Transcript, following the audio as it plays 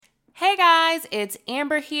guys, it's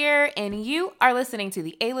Amber here, and you are listening to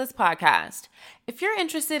the A-List Podcast. If you're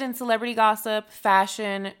interested in celebrity gossip,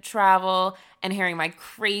 fashion, travel, and hearing my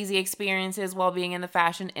crazy experiences while being in the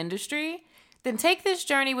fashion industry, then take this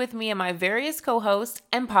journey with me and my various co-hosts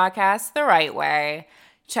and podcasts the right way.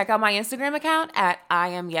 Check out my Instagram account at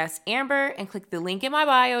IamYesAmber and click the link in my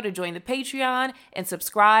bio to join the Patreon and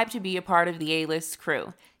subscribe to be a part of the A-List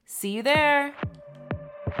crew. See you there.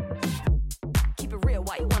 Keep it real,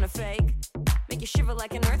 why you wanna fake? Make you shiver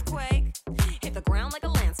like an earthquake. Hit the ground like a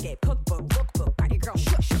landscape. Cookbook, lookbook, got your girl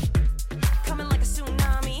shush. Coming like a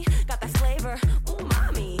tsunami, got that flavor. Ooh,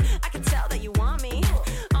 mommy, I can tell that you want me.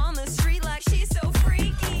 On the street like she's so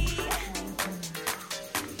freaky.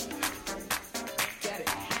 Get it.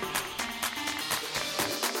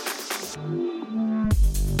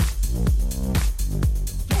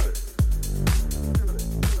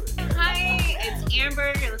 Hi, it's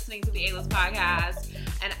Amber. You're listening to the A-List Podcast,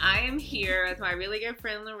 and I am here with my really good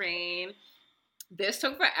friend Lorraine. This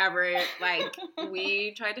took forever. Like,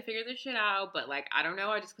 we tried to figure this shit out, but like, I don't know.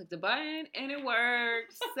 I just clicked a button and it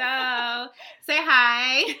worked. So, say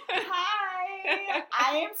hi. Hi!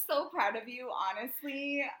 I am so proud of you,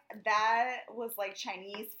 honestly. That was like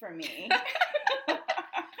Chinese for me.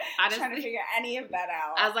 Honestly, trying to figure any of that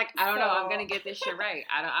out. I was like, I don't know. I'm going to get this shit right.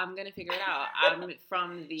 I'm going to figure it out. I'm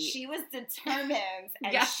from the... She was determined,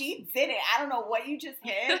 and Yes. she did it. I don't know what you just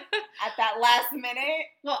hit at that last minute.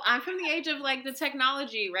 Well, I'm from the age of, like, the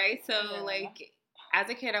technology, right? So, Yeah. like, as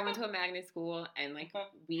a kid, I went to a magnet school, and, like,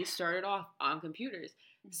 we started off on computers.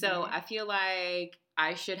 So I feel like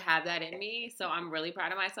I should have that in me. So I'm really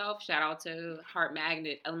proud of myself. Shout out to Hart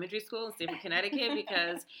Magnet Elementary School in Stamford, Connecticut,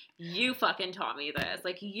 because you fucking taught me this.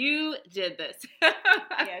 Like, you did this.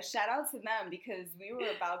 Yeah, shout out to them, because we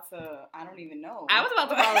were about to, I don't even know. I was about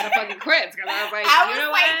to call it a fucking crits, because I was like, I you was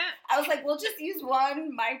know like- what? I was like, we'll just use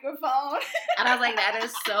one microphone. And I was like, that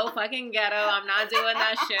is so fucking ghetto. I'm not doing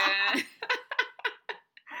that shit.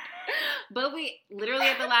 But we literally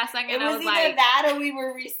at the last second, It I was was either like, that or we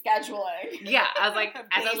were rescheduling. yeah, I was like, at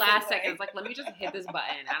the last Basically. second, I was like, let me just hit this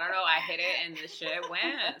button. I don't know, I hit it and the shit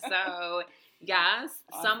went. So, yes,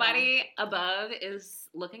 Awesome. somebody above is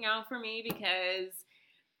looking out for me, because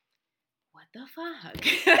what the fuck?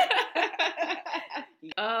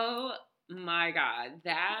 Oh my God,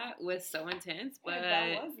 that was so intense, but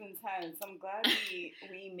That was intense. I'm glad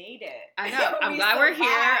we made it. I know. I'm We glad we're here.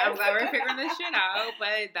 I'm survived. glad we're figuring this shit out,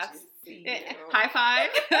 but that's Just see it. you. High five.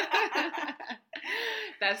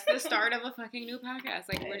 That's the start of a fucking new podcast.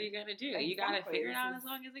 Like, what are you gonna do? You gotta Exactly. figure it out This as is-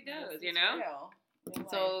 long as it goes, This you is know? real. Real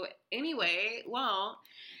So anyway, well,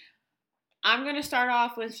 I'm going to start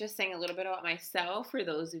off with just saying a little bit about myself for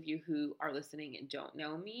those of you who are listening and don't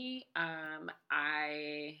know me.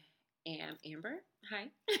 I am Amber. Hi.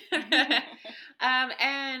 life.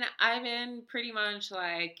 And I've been pretty much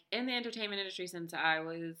like in the entertainment industry since I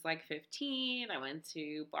was like 15. I went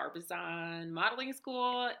to Barbizon modeling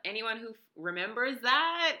school. Anyone who remembers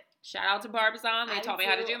that, shout out to Barbizon. They I taught me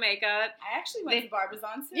how to do. do makeup. I actually went to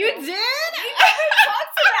Barbizon too. You did? We never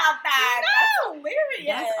talked about that. That's hilarious.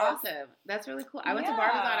 That's awesome. That's really cool. I went to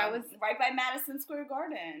Barbizon. I was right by Madison Square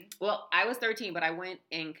Garden. Well, I was 13, but I went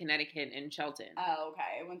in Connecticut in Shelton. Oh,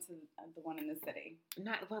 okay. I went to the one in the city.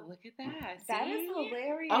 Not well. Look at that. That is See?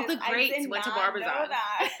 hilarious. All the I greats did went to not Barbizon. know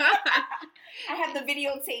that. I have the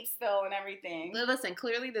videotape still and everything. Well, listen,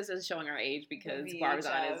 clearly this is showing our age because The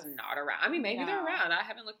Barbizon is VHS. not around. I mean, maybe they're No. around. I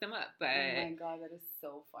haven't looked them up, but Oh my god, that is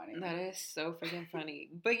so funny. that is so freaking funny.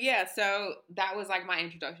 But yeah, so that was like my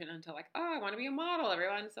introduction into like, oh, I want to be a model.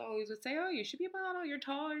 Everyone always would say, oh, you should be a model. You're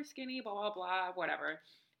tall, you're skinny, blah, blah, blah, whatever.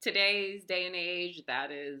 Today's day and age,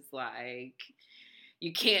 that is like,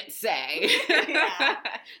 you can't say. Yeah.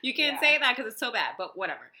 You can't Yeah. say that because it's so bad, but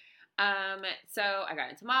whatever. So I got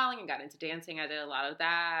into modeling and got into dancing. I did a lot of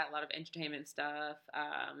that, a lot of entertainment stuff.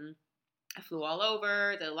 I flew all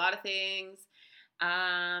over, did a lot of things.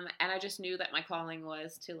 And I just knew that my calling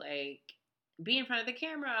was to like be in front of the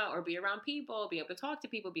camera or be around people, be able to talk to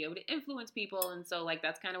people, be able to influence people. And so like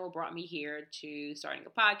that's kind of what brought me here to starting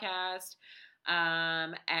a podcast.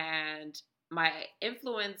 And my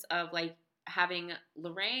influence of like having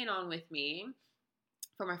Lorraine on with me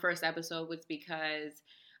for my first episode was because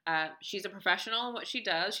she's a professional in what she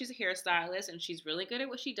does. She's a hairstylist and she's really good at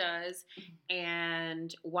what she does.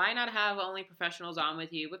 And why not have only professionals on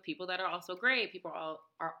with you, but people that are also great, people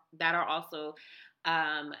that are also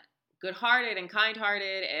good-hearted and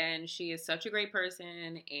kind-hearted. And she is such a great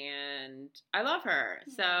person and I love her.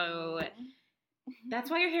 So that's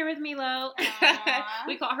why you're here with me, Lo. Aw.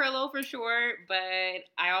 We call her Lo for short, but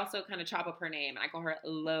I also kind of chop up her name. I call her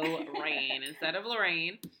Lorraine instead of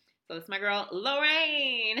Lorraine. So it's my girl,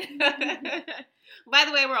 Lorraine. By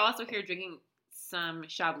the way, we're also here drinking some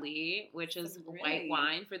Chablis, which is Some really white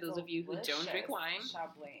wine for those of you who don't drink delicious wine.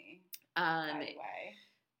 Chablis, by the way.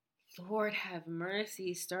 Lord have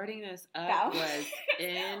mercy, starting this That up was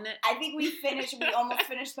in... I think we almost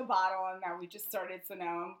finished the bottle, and now we just started, so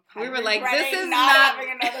now I'm kind of were like, this is not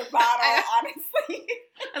having another bottle, honestly.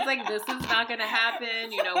 I was like, this is not going to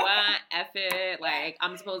happen. You know what? F it. Like,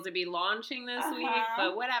 I'm supposed to be launching this week,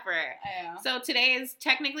 but whatever. So today is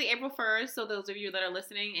technically April 1st. So those of you that are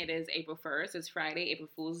listening, it is April 1st. It's Friday, April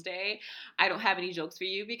Fool's Day. I don't have any jokes for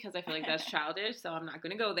you because I feel like that's childish, so I'm not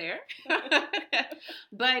going to go there.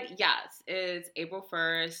 But yes, it's April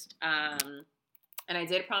 1st. And I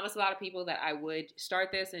did promise a lot of people that I would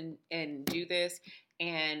start this and do this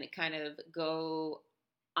and kind of go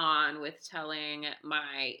on with telling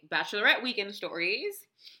my bachelorette weekend stories,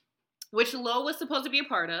 which Lo was supposed to be a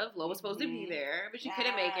part of. Lo was supposed to be there, but she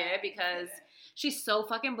couldn't make it because she's so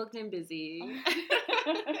fucking booked and busy.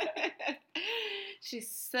 She's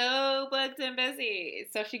so booked and busy.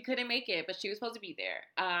 So she couldn't make it, but she was supposed to be there.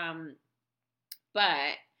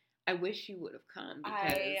 But I wish you would have come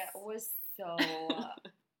because I was so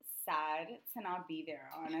sad to not be there,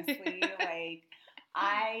 honestly. Like,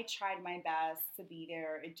 I tried my best to be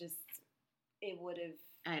there. It would have.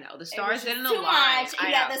 I know. The stars didn't too align. Much.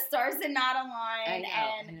 Yeah, the stars did not align.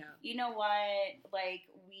 I know. You know what? Like,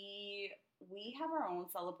 we have our own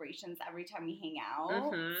celebrations every time we hang out.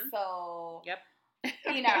 Mm-hmm. So, yep.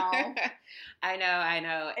 You know. I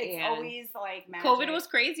know. It's and always like magic. COVID was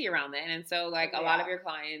crazy around then. And so like a lot of your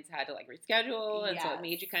clients had to like reschedule. And so it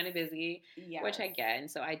made you kind of busy, which I get.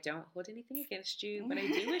 And so I don't hold anything against you, but I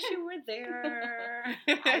do wish you were there.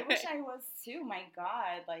 I wish I was too. My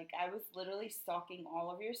God. Like, I was literally stalking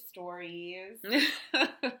all of your stories.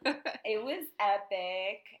 It was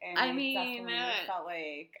epic. And I mean, definitely felt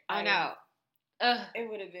like I know. It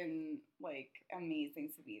would have been like amazing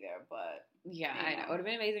to be there, but yeah, I know. It would have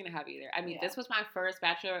been amazing to have you there. I mean, this was my first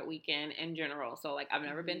bachelorette weekend in general, so like I've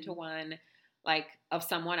never been to one like of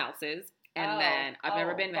someone else's, and then I've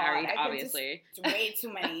never been married, obviously. Way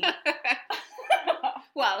too many.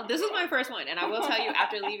 Well, this was my first one, and I will tell you,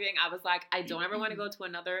 after leaving, I was like, I don't ever want to go to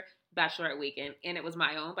another bachelorette weekend, and it was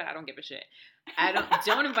my own, but I don't give a shit.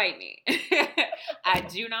 Don't invite me. I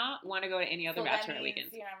do not want to go to any other bachelorette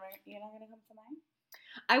weekends. You're not going to come to mine?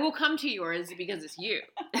 I will come to yours because it's you.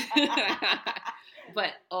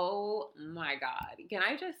 But oh my God, can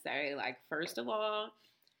I just say, like, first of all,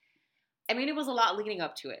 I mean, it was a lot leading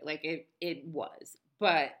up to it. Like, it was,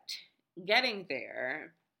 but getting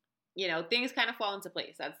there, you know, things kind of fall into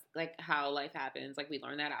place. That's like how life happens. Like, we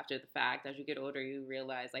learn that after the fact. As you get older, you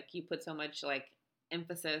realize like you put so much like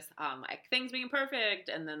emphasis on like things being perfect,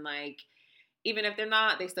 and then like even if they're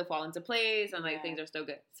not, they still fall into place, and like things are still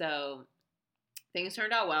good. So things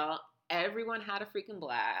turned out well. Everyone had a freaking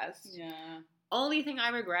blast. Yeah. Only thing I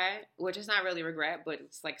regret, which is not really regret, but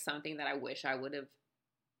it's like something that I wish I would have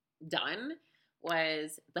done,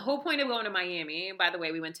 was the whole point of going to Miami. By the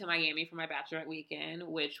way, we went to Miami for my bachelorette weekend,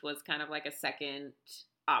 which was kind of like a second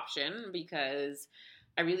option because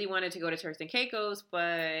I really wanted to go to Turks and Caicos,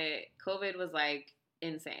 but COVID was like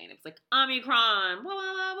insane. It was like Omicron, blah,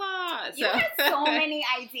 blah, blah, blah. You had so many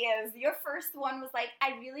ideas. Your first one was like,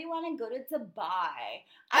 I really want to go to Dubai.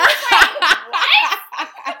 I was like,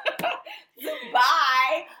 what?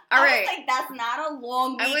 Dubai? All right. I was like, that's not a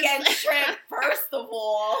long weekend trip, first of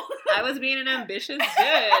all. I was being an ambitious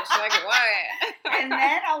bitch. Like, what? And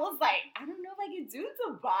then I was like, I don't know if I could do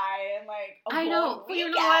Dubai and like I know. Well, you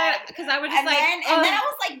know what? Because I was just and then I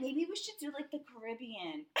was like, maybe we should do like the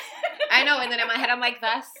Caribbean. I know. And then in my head, I'm like,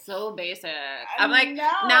 that's so basic. I'm like,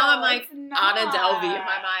 now I'm like Anna Delvey in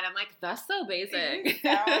my mind. I'm like, that's so basic.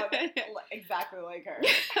 Exactly like her.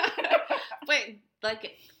 But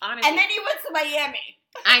like, honestly. And then you went to Miami.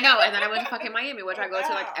 I know. And then I went to fucking Miami, which I go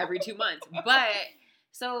to like every 2 months. But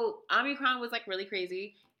so Omicron was like really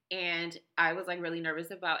crazy. And I was like really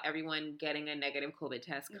nervous about everyone getting a negative COVID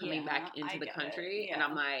test coming back into the country. And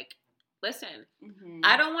I'm like, listen,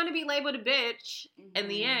 I don't want to be labeled a bitch in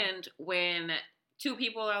the end when 2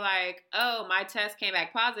 people are like, oh, my test came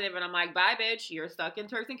back positive. And I'm like, bye, bitch. You're stuck in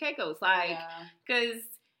Turks and Caicos. Like, because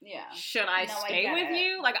should I stay with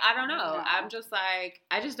you? Like, I don't know. No. I'm just like,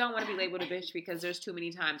 I just don't want to be labeled a bitch because there's too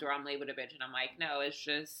many times where I'm labeled a bitch. And I'm like, no, it's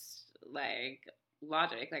just like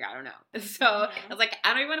logic. Like, I don't know. So I was like, I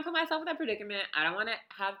don't even want to put myself in that predicament. I don't want to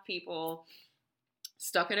have people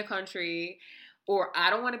stuck in a country, or I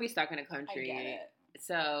don't want to be stuck in a country. I get it.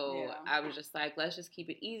 So I was just like, let's just keep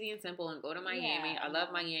it easy and simple and go to Miami. I love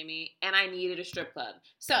Miami, and I needed a strip club.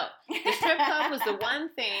 So the strip club was the one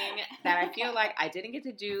thing that I feel like I didn't get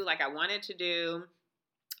to do like I wanted to do.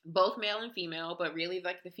 both male and female, but really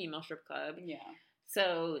like the female strip club. Yeah.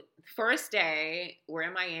 So first day, we're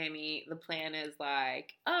in Miami. The plan is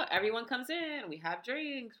like, oh, everyone comes in, we have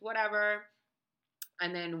drinks, whatever.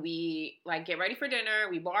 And then we like get ready for dinner,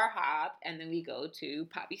 we bar hop, and then we go to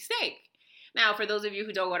Poppy Steak. Now, for those of you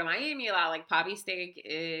who don't go to Miami a lot, like Poppy Steak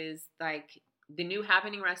is like the new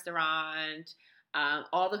happening restaurant.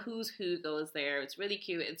 All the who's who goes there. It's really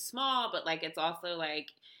cute. It's small, but like it's also like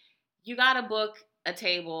you gotta book a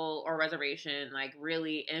table or reservation like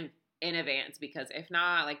really in advance, because if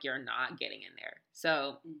not, like you're not getting in there.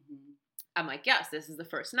 So I'm like, yes, this is the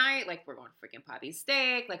first night. Like we're going to freaking Poppy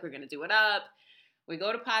Steak. Like we're gonna do it up. We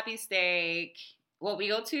go to Poppy Steak. Well, we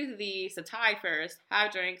go to the Satai first,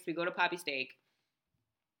 have drinks. We go to Poppy Steak.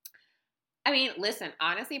 I mean, listen,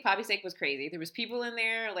 honestly, Poppy Steak was crazy. There was people in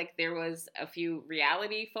there. Like, there was a few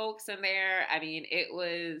reality folks in there. I mean, it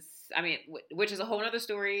was, which is a whole other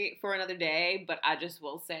story for another day. But I just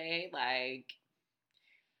will say, like,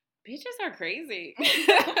 bitches are crazy.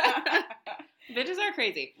 Bitches are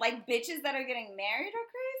crazy. Like, bitches that are getting married are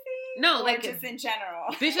crazy? No, or like just in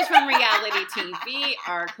general. Bitches from reality TV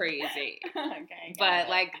are crazy. Okay. But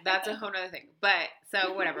like that's a whole other thing. But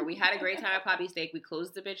so whatever. We had a great time at Poppy Steak. We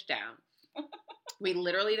closed the bitch down. We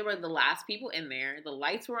literally were the last people in there. The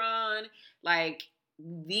lights were on. Like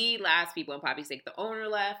the last people in Poppy Steak. The owner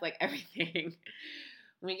left. Like everything.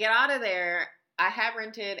 When we get out of there, I have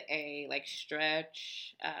rented a like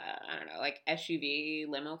stretch, I don't know, like SUV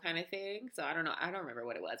limo kind of thing. So I don't know. I don't remember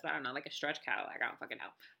what it was, but I don't know, like a stretch Cadillac. I don't fucking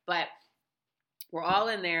know. But we're all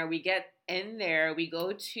in there. We get in there. We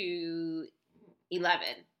go to 11.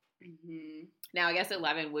 Now, I guess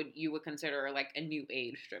 11 you would consider like a new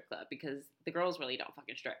age strip club, because the girls really don't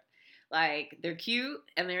fucking strip. Like they're cute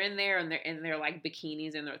and they're in there and they're in their like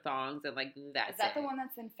bikinis and their thongs and like that's Is that it. the one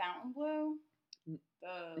that's in Fontainebleau?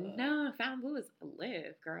 No, Fontainebleau is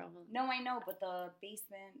Live, girl. No, I know, but the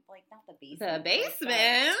basement, like not the basement. The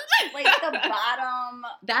basement? Like the bottom.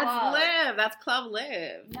 That's club. Live. That's Club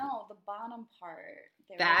Live. No, the bottom part.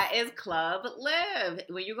 That is Club Live.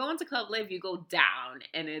 When you go into Club Live, you go down,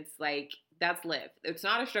 and it's like that's Live. It's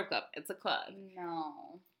not a strip club. It's a club.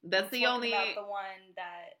 No, that's the only. About the one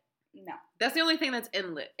that no. That's the only thing that's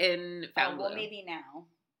in Fontainebleau. Well, maybe now.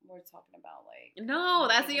 We're talking about like no,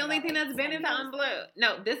 that's the only thing that's been in Fontainebleau.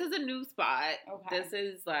 No, this is a new spot. Okay. This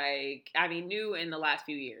is like new in the last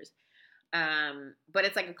few years, but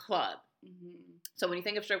it's like a club. So when you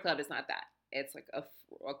think of strip club, it's not that. It's like a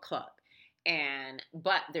club,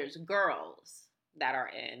 but there's girls that are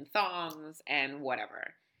in thongs and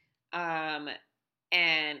whatever,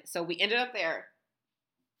 and so we ended up there.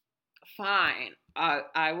 Fine.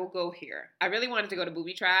 I will go here. I really wanted to go to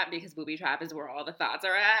Booby Trap because Booby Trap is where all the thoughts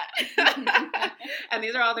are at. And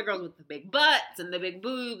these are all the girls with the big butts and the big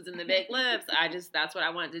boobs and the big lips. That's what I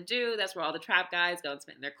wanted to do. That's where all the trap guys go and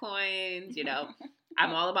spend their coins, you know.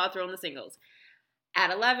 I'm all about throwing the singles.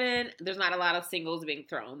 At 11, there's not a lot of singles being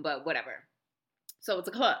thrown, but whatever. So it's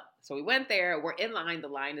a club. So we went there. We're in line. The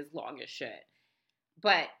line is long as shit.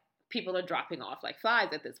 But people are dropping off like flies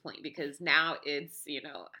at this point because now it's,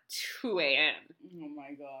 2 a.m. Oh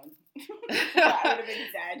my God. I would have been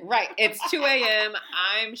dead. Right. It's 2 a.m.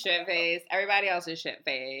 I'm shit-faced. Everybody else is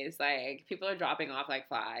shit-faced. Like, people are dropping off like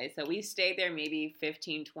flies. So we stayed there maybe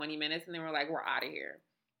 15, 20 minutes and then we're like, we're out of here.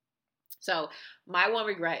 So my one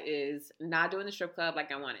regret is not doing the strip club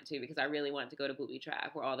like I wanted to, because I really wanted to go to Booby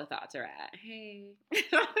Trap where all the thoughts are at. Hey.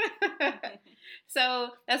 So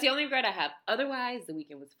that's the only regret I have. Otherwise, the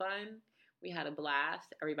weekend was fun. We had a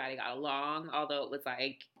blast. Everybody got along, although it was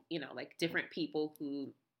like, like different people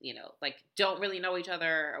who, like don't really know each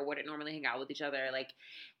other or wouldn't normally hang out with each other. Like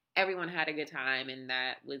everyone had a good time, and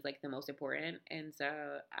that was like the most important. And so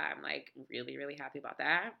I'm like really, really happy about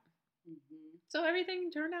that. So everything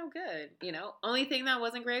turned out good, Only thing that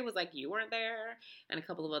wasn't great was like you weren't there, and a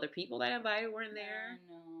couple of other people that I invited weren't there.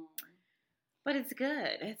 No. But it's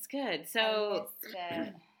good. It's good. So,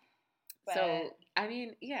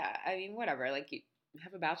 whatever. Like you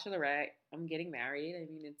have a bachelorette. I'm getting married. I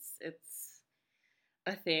mean, it's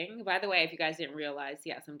a thing. By the way, if you guys didn't realize,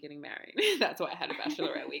 yes, I'm getting married. That's why I had a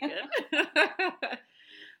bachelorette weekend.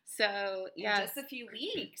 So, yeah. Just a few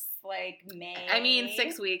weeks, like May. I mean,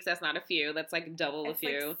 6 weeks. That's not a few. That's like double a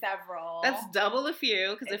few. Like several. That's double a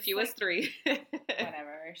few, because a few is 3.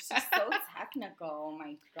 Whatever. She's so technical. Oh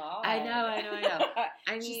my God. I know.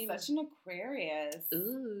 I mean, she's such an Aquarius.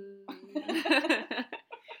 Ooh.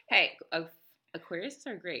 Hey, Aquariuses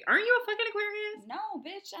are great. Aren't you a fucking Aquarius? No,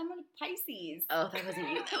 bitch. I'm a Pisces. Oh, that wasn't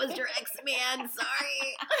you. That was your ex, man.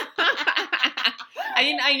 Sorry.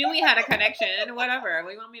 I knew we had a connection. Whatever. What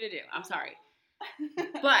do you want me to do? I'm sorry.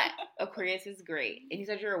 But, Aquarius is great. And you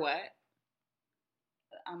said you're a what?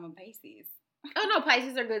 I'm a Pisces. Oh, no,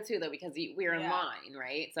 Pisces are good too, though, because we're in Yeah. line,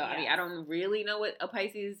 right? So, I mean, Yes. I don't really know what a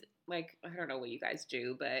Pisces, like, I don't know what you guys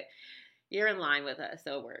do, but you're in line with us,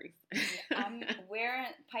 so it works.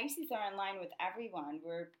 Pisces are in line with everyone.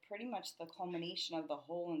 We're pretty much the culmination of the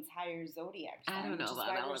whole entire zodiac sign. I don't know which is about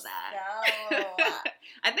why all we're of that. So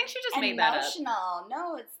I think she just made that up. emotional.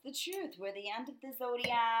 No, it's the truth. We're the end of the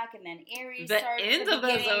zodiac, and then Aries The starts end the of the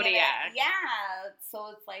beginning of it. zodiac. Yeah,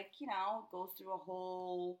 so it's like, goes through a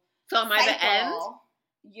whole So am I the end? cycle.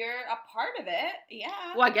 You're a part of it. Yeah.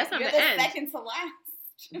 Well, I guess I'm You're the the end. second to last.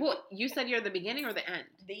 Well, you said you're the beginning or the end?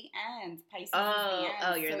 The end. Pisces is Oh, the end.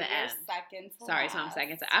 oh, you're so the you're end. second to Sorry, last. so I'm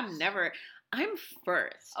second. I'm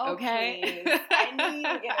first, Oh, okay? please. I knew you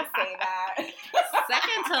were going to say that.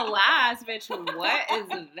 Second to last, bitch. What is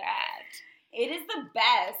that? It is the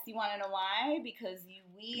best. You want to know why? Because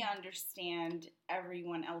we understand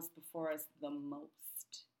everyone else before us the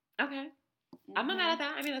most. Okay. I'm not mad at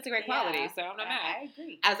that. I mean, that's a great quality, so I'm not mad. I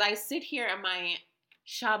agree. As I sit here in my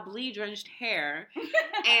Chablis drenched hair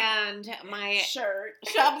and my shirt.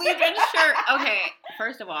 Chablis drenched shirt. Okay,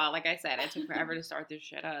 first of all, like I said, it took forever to start this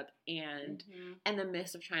shit up, and in the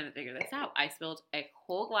midst of trying to figure this out, I spilled a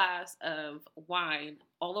whole glass of wine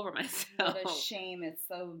all over myself. What a shame! It's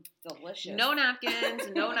so delicious. No napkins,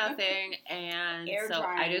 no nothing, and Air so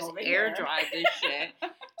I drying just over air here. dried this shit.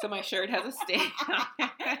 So my shirt has a stain on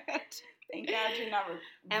it. Thank God you're not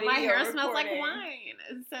And my hair recording. smells like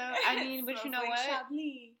wine. So, I mean, but you know like what?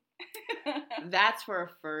 Chablis. That's for a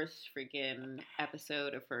first freaking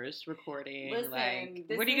episode, a first recording. Listen, like,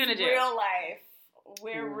 this what are you is going to do? real life.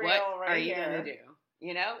 We're real What right are you here. going to do?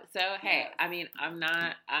 You know? So, hey, Yes. I mean, I'm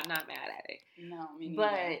not mad at it. No, me neither.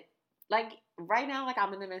 But, like, right now, like,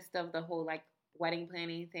 I'm in the midst of the whole, like, wedding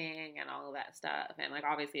planning thing and all of that stuff. And, like,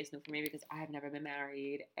 obviously it's new for me because I've never been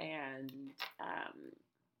married. And,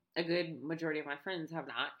 a good majority of my friends have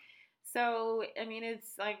not. So, I mean,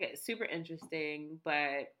 it's like super interesting,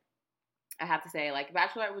 but I have to say, like,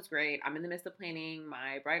 Bachelorette was great. I'm in the midst of planning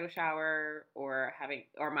my bridal shower or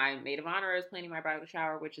my maid of honor is planning my bridal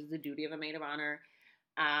shower, which is the duty of a maid of honor.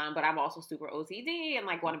 But I'm also super OCD and,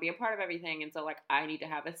 like, want to be a part of everything. And so, like, I need to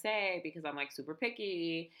have a say because I'm, like, super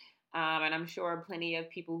picky. And I'm sure plenty of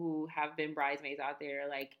people who have been bridesmaids out there,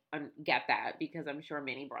 like, get that because I'm sure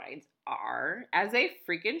many brides are, as they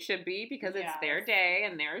freaking should be because it's their day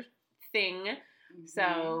and their thing. Mm-hmm.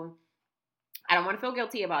 So I don't want to feel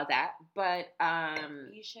guilty about that, but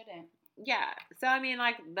you shouldn't. Yeah. So, I mean,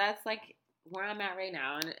 like, that's, like, where I'm at right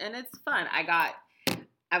now. And it's fun.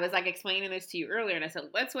 I was, like, explaining this to you earlier, and I said,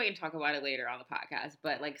 let's wait and talk about it later on the podcast.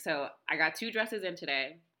 But, like, so I got 2 dresses in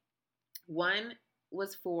today. One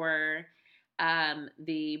was for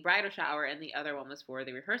the bridal shower, and the other one was for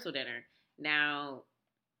the rehearsal dinner. Now,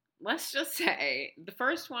 let's just say, the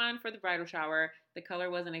first one for the bridal shower, the color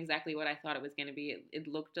wasn't exactly what I thought it was going to be. It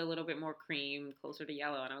looked a little bit more cream, closer to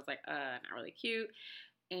yellow, and I was like, not really cute.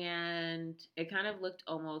 And it kind of looked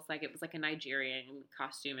almost like it was like a Nigerian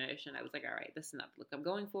costume-ish, and I was like, all right, this is not the look I'm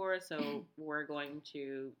going for, so we're going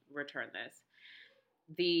to return this.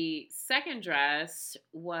 The second dress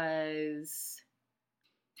was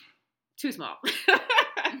too small.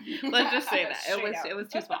 Let's just say that. It was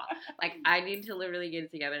too small. Like, I need to literally get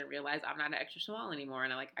it together and realize I'm not an extra small anymore,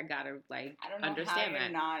 and I gotta, like, I don't know understand how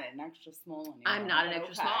that. you're not an extra small anymore. I'm not an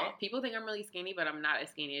extra small. People think I'm really skinny, but I'm not as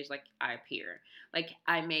skinny as, like, I appear. Like,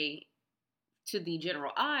 I may, to the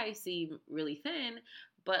general eye, seem really thin,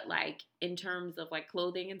 but, like, in terms of, like,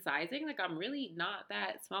 clothing and sizing, like, I'm really not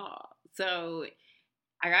that small. So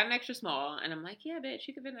I got an extra small, and I'm like, yeah, bitch,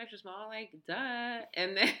 you could fit an extra small, like, duh.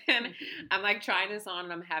 And then I'm, like, trying this on,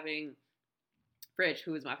 and I'm having Rich,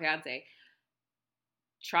 who is my fiance,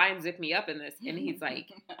 try and zip me up in this. And he's like,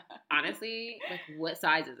 honestly, like, what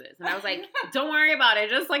size is this? And I was like, don't worry about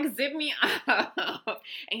it. Just, like, zip me up.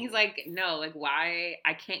 And he's like, no, like, why?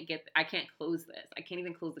 I can't close this. I can't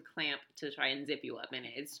even close the clamp to try and zip you up in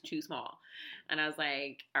it. It's too small. And I was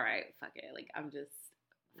like, all right, fuck it. Like, I'm just,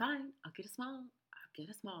 fine, I'll get a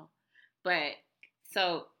small. But,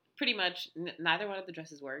 so, pretty much, neither one of the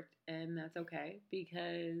dresses worked, and that's okay,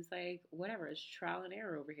 because, like, whatever, it's trial and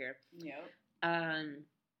error over here. Yep.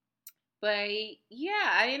 But, yeah,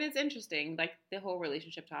 I mean, it's interesting, like, the whole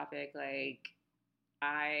relationship topic, like,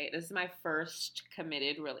 this is my first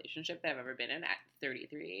committed relationship that I've ever been in at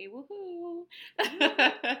 33, woohoo!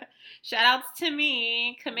 Shout outs to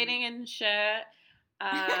me, committing and shit.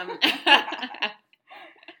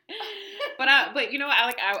 But you know what?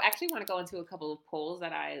 I actually want to go into a couple of polls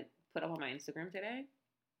that I put up on my Instagram today,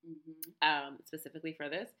 specifically for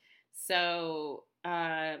this. So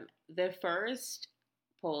the first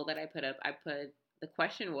poll that I put up, the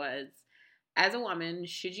question was, as a woman,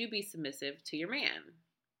 should you be submissive to your man?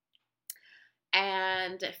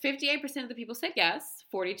 And 58% of the people said yes,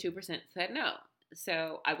 42% said no.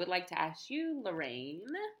 So I would like to ask you, Lorraine,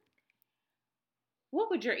 what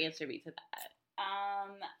would your answer be to that?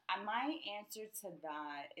 My answer to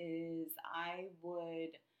that is I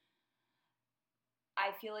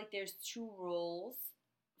feel like there's two roles.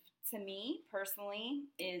 To me, personally,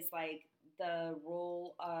 is like the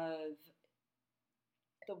role of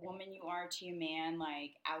the woman you are to your man,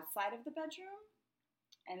 like outside of the bedroom,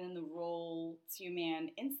 and then the role to your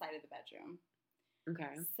man inside of the bedroom.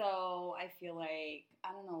 Okay. So I feel like,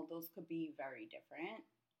 I don't know, those could be very different.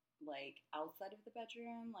 Like outside of the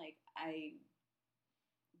bedroom, like I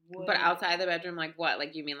would. But outside the bedroom, like what?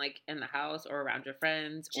 Like you mean like in the house or around your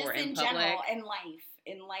friends just or in public? general,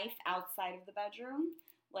 in life outside of the bedroom,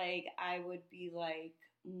 like I would be like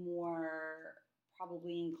more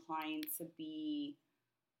probably inclined to be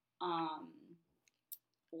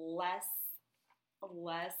less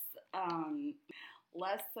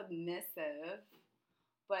less submissive,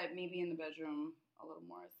 but maybe in the bedroom a little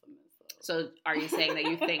more submissive. So are you saying that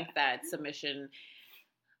you think that submission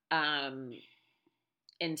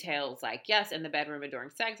entails like, yes, in the bedroom and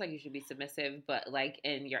during sex, like you should be submissive, but like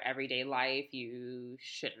in your everyday life, you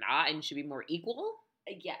should not and should be more equal?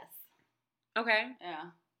 Yes. Okay.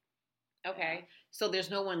 Yeah. Okay. Yeah. So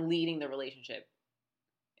there's no one leading the relationship?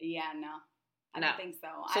 Yeah, no. I No. don't think so.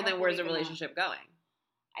 So then where's the relationship going?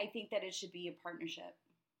 I think that it should be a partnership.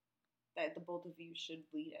 That the both of you should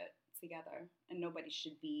lead it together. And nobody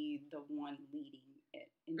should be the one leading it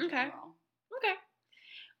in general. Okay.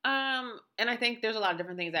 And I think there's a lot of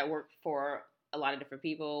different things that work for a lot of different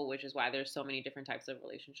people, which is why there's so many different types of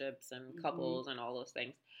relationships and couples and all those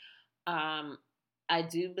things. I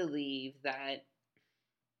do believe that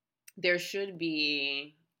there should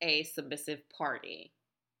be a submissive party,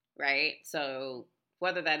 right? So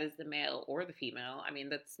whether that is the male or the female, I mean,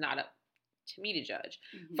 that's not up to me to judge.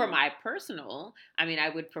 For my personal, I mean, I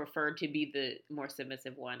would prefer to be the more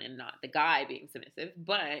submissive one and not the guy being submissive.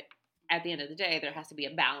 But at the end of the day, there has to be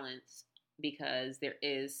a balance because there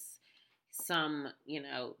is some,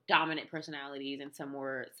 dominant personalities and some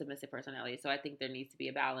more submissive personalities. So I think there needs to be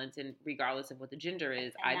a balance, and regardless of what the gender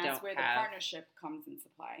is, and that's where the partnership comes into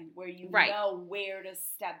play, where you right. know where to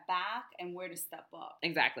step back and where to step up.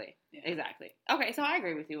 Exactly. Yeah. Exactly. Okay, so I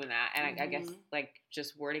agree with you in that, and I guess like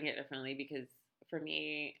just wording it differently, because for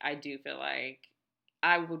me, I do feel like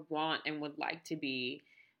I would want and would like to be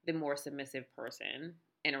the more submissive person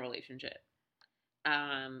in a relationship.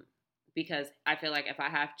 Because I feel like if I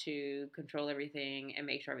have to control everything and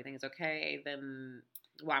make sure everything is okay, then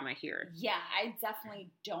why am I here? Yeah, I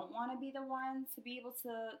definitely don't want to be the one to be able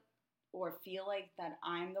to, or feel like that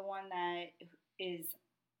I'm the one that is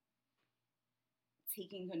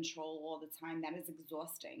taking control all the time. That is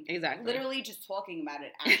exhausting. Exactly. Literally just talking about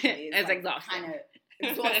it actually is it's like exhausting. Kind of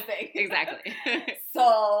exhausting. Exactly.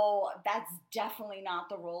 So that's definitely not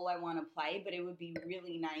the role I want to play, but it would be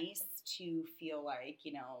really nice to feel like,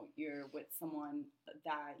 you're with someone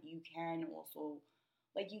that you can also,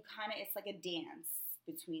 like, you kind of, it's like a dance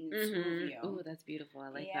between the two of you. Ooh, that's beautiful. I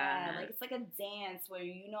like that. Yeah, like it's like a dance where,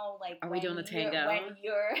 like, are we doing the tango? When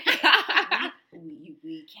you're,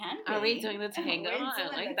 we can be. Are we doing the tango? I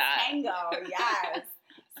like the that. Tango, yes.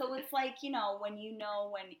 So it's like, when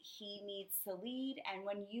he needs to lead and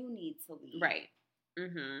when you need to lead. Right.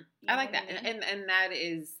 I like that. I mean? And that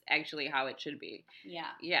is actually how it should be. Yeah.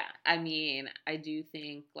 Yeah. I mean, I do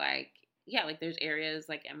think like there's areas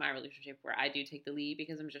like in my relationship where I do take the lead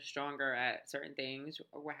because I'm just stronger at certain things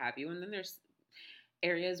or what have you. And then there's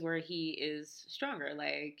areas where he is stronger,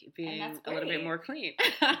 like being a little bit more clean.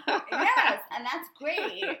 Yes, and that's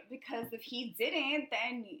great, because if he didn't,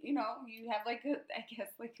 then you have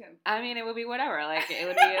I mean, it would be whatever. Like it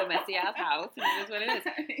would be a messy ass house, and it is what it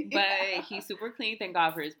is. But he's super clean. Thank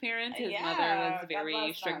God for his parents. His mother was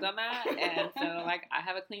very strict on that, and so like I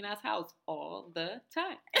have a clean ass house all the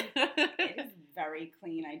time. It is very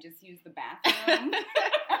clean. I just use the bathroom.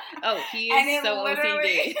 Oh, he is so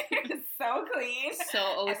OCD. So clean. So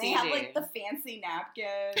OCD. And they have like the fancy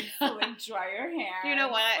napkins to like dry your hands. You know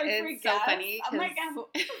what? It's so funny. I'm like,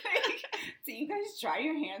 do you guys dry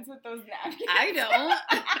your hands with those napkins? I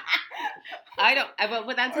don't.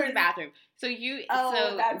 But that's his bathroom. So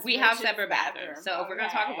we have separate bathrooms. So if we're gonna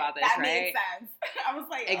talk about this, that right? That makes sense. I was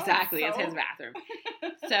like, exactly, it's his bathroom.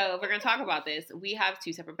 So if we're gonna talk about this, we have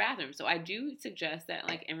two separate bathrooms. So I do suggest that,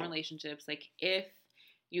 like in relationships, like if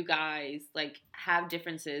you guys like have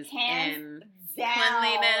differences Hands in down.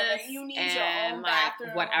 cleanliness You need and your own like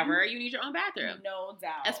bathroom. whatever. You need your own bathroom, No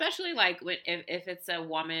doubt. especially like if it's a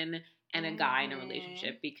woman and a guy in a Mhm.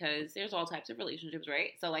 relationship, because there's all types of relationships,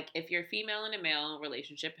 right? So like if you're female in a male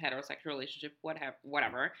relationship, heterosexual relationship,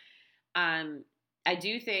 whatever, I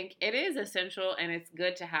do think it is essential and it's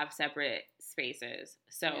good to have separate spaces.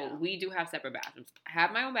 So Yeah. we do have separate bathrooms. I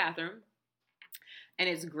have my own bathroom, and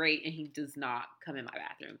it's great, and he does not come in my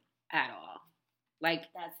bathroom at all.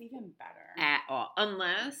 Like, That's even better. at all.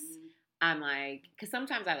 Unless Mhm. I'm like, because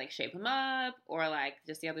sometimes I like shape him up, or like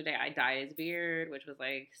just the other day I dyed his beard, which was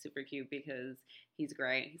like super cute because he's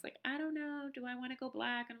gray. He's like, I don't know, do I want to go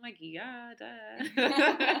black? And I'm like, yeah,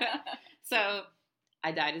 duh. So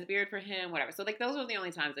I dyed his beard for him, whatever. So like those are the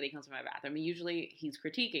only times that he comes to my bathroom. And usually he's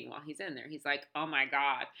critiquing while he's in there. He's like, oh my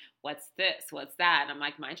God, what's this? What's that? And I'm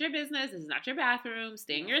like, mind your business. This is not your bathroom.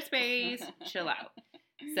 Stay in your space. Chill out.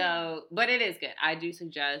 So, but it is good. I do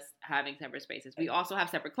suggest having separate spaces. We also have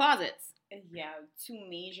separate closets. Yeah, two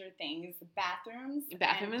major things: bathrooms,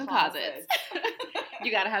 Bathroom and and closets.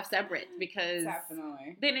 You got to have separate, because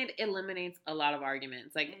definitely. then it eliminates a lot of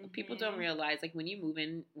arguments. Like people don't Mhm. realize, like when you move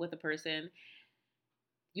in with a person,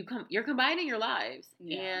 you're combining your lives,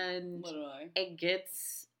 Yeah, and literally. it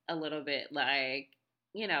gets a little bit like,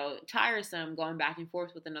 tiresome going back and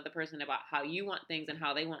forth with another person about how you want things and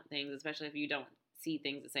how they want things, especially if you don't see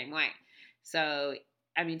things the same way. So,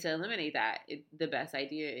 I mean, to eliminate that, the best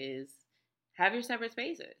idea is have your separate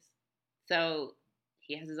spaces. So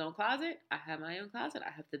he has his own closet. I have my own closet.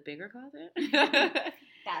 I have the bigger closet.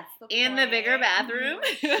 That's the In the bigger point. bathroom.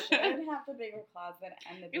 You should have the bigger closet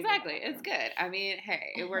and the bigger Exactly. bathroom. It's good. I mean,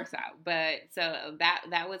 hey, it works out. But so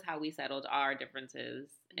that was how we settled our differences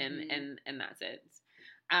in that sense.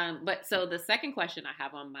 But so the second question I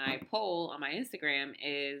have on my poll on my Instagram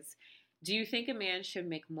is, do you think a man should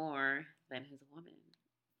make more than his woman?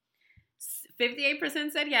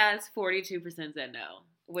 58% said yes, 42% said no,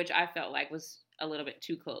 which I felt like was a little bit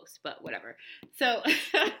too close, but whatever. So,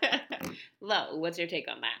 Lo, what's your take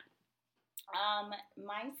on that?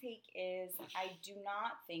 My take is I do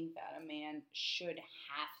not think that a man should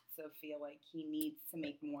have to feel like he needs to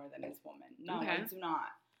make more than his woman. No, Okay. I do not.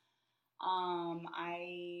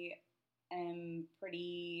 I am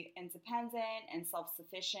pretty independent and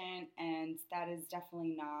self-sufficient, and that is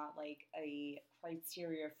definitely not like a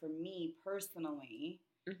criteria for me personally.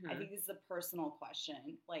 I think this is a personal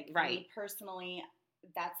question. Like, for me personally,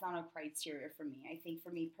 that's not a criteria for me. I think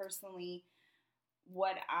for me personally,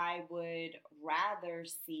 what I would rather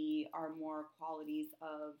see are more qualities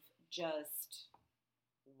of just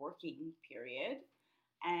working, period,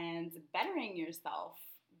 and bettering yourself.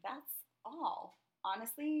 That's all.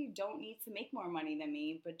 Honestly, you don't need to make more money than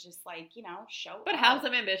me, but just like, show But up. have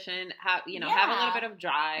some ambition, have a little bit of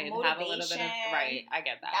drive, have a little bit of, right, I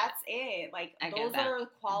get that. That's it. Like, those that. are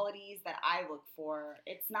qualities that I look for.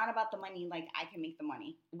 It's not about the money, like, I can make the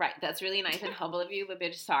money. Right, that's really nice and humble of you, but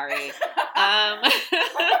bitch, sorry.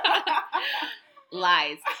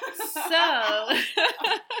 Lies. So,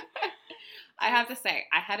 I have to say,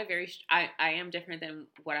 I had I am different than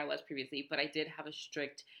what I was previously, but I did have a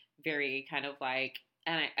strict, very kind of like,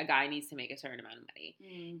 and a guy needs to make a certain amount of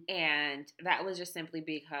money. And that was just simply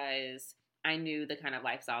because I knew the kind of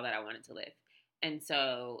lifestyle that I wanted to live. And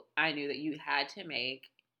so I knew that you had to make,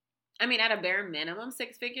 I mean, at a bare minimum,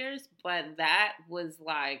 6 figures, but that was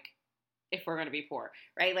like, if we're going to be poor,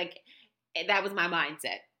 right? Like, that was my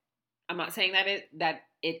mindset. I'm not saying that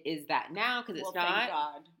it is that now, because it's not. Thank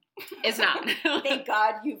God. It's not. Thank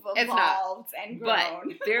God you've evolved and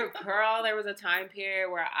grown. But there was a time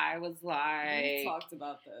period where I was like, we talked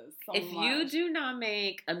about this so if much. you do not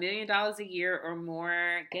make $1 million a year or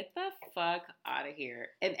more, get the fuck out of here.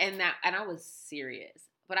 And I was serious.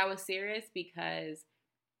 But I was serious because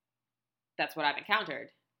that's what I've encountered.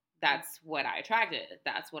 That's what I attracted.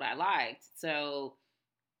 That's what I liked. So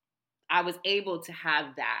I was able to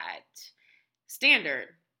have that standard.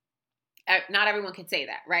 Not everyone can say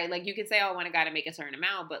that, right? Like, you can say, oh, I want a guy to make a certain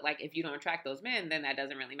amount, but like, if you don't attract those men, then that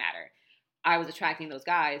doesn't really matter. I was attracting those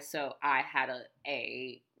guys, so I had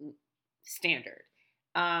a standard.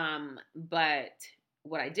 But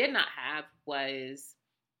what I did not have was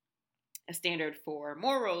a standard for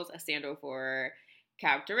morals, a standard for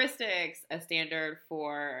characteristics, a standard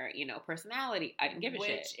for, personality. I didn't give a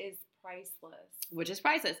shit. Which is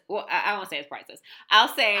priceless. Well, I won't say it's priceless. I'll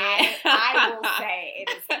say... I will say it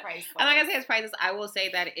is priceless. I'm not going to say it's priceless. I will say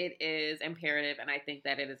that it is imperative, and I think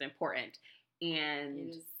that it is important.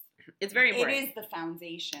 And it's very important. It is the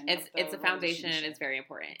foundation. It's a foundation, and it's very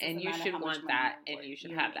important. And you should want that, and you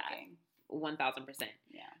should have that. 1,000%.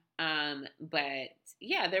 Yeah. But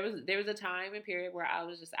yeah, there was a time and period where I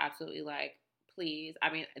was just absolutely like, please.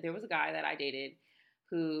 I mean, there was a guy that I dated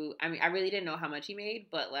who, I mean, I really didn't know how much he made,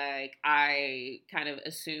 but like I kind of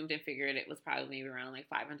assumed and figured it was probably maybe around like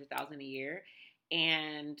 500,000 a year.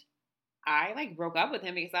 And I like broke up with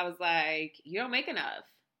him because I was like, you don't make enough.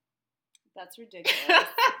 That's ridiculous.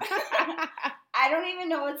 I don't even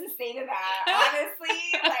know what to say to that.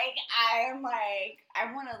 Honestly, like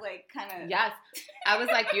I want to like kind of. Yes, I was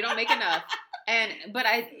like, you don't make enough. But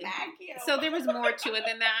smack you. So there was more to it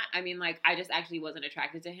than that. I mean, like I just actually wasn't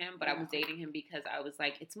attracted to him, but I was dating him because I was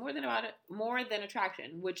like, it's more than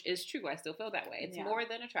attraction, which is true. I still feel that way. It's more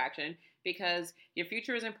than attraction because your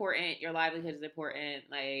future is important, your livelihood is important,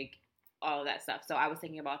 like all of that stuff. So I was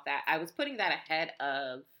thinking about that. I was putting that ahead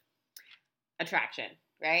of attraction,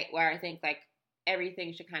 right? Where I think like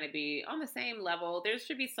everything should kind of be on the same level. There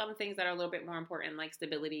should be some things that are a little bit more important, like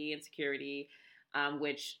stability and security,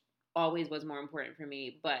 which always was more important for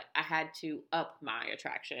me. But I had to up my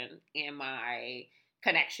attraction and my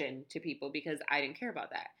connection to people because I didn't care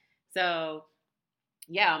about that. So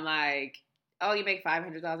yeah, I'm like, oh, you make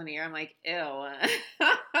 500,000 a year. I'm like, ew,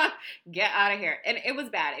 get out of here. And it was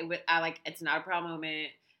bad. It's not a proud moment.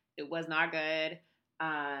 It was not good.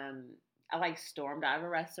 I like stormed out of a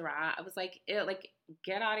restaurant. I was like, ew, like,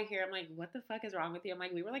 get out of here. I'm like, what the fuck is wrong with you? I'm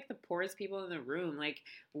like, we were like the poorest people in the room. Like,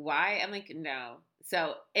 why? I'm like, no.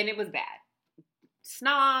 So, and it was bad.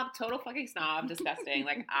 Snob, total fucking snob, disgusting.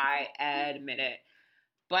 Like, I admit it.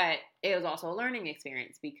 But it was also a learning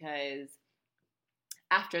experience because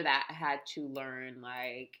after that, I had to learn,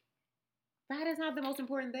 like, that is not the most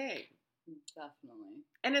important thing. Definitely.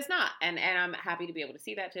 And it's not. And I'm happy to be able to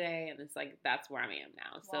see that today. And it's like, that's where I am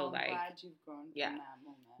now. Well, so, like, I'm glad you've grown from that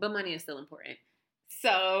moment. But money is still important.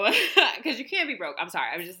 So, because you can't be broke. I'm sorry.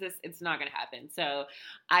 It's not going to happen. So,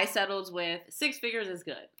 I settled with 6 figures is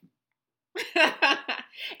good.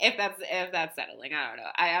 if that's settling. I don't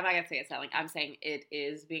know. I'm not going to say it's settling. I'm saying it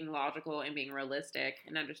is being logical and being realistic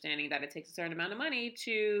and understanding that it takes a certain amount of money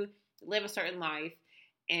to live a certain life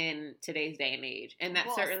in today's day and age. And that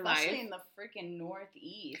certain life. Especially in the freaking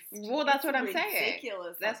Northeast. Well, that's what I'm saying.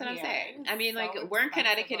 Ridiculous. That's what I'm saying. I mean, like, we're in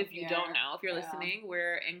Connecticut if you don't know. If you're listening,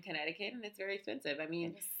 we're in Connecticut and it's very expensive. I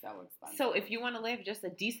mean, it's so expensive. So if you want to live just a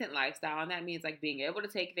decent lifestyle, and that means like being able to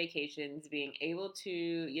take vacations, being able to,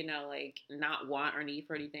 you know, like not want or need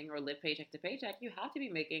for anything or live paycheck to paycheck, you have to be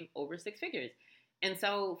making over 6 figures. And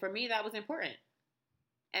so for me, that was important.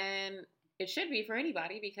 And it should be for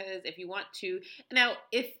anybody because if you want to, now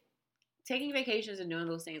if taking vacations and doing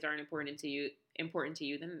those things aren't important to you,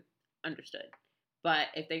 then understood. But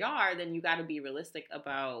if they are, then you got to be realistic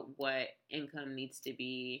about what income needs to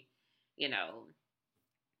be, you know,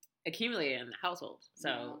 accumulated in the household.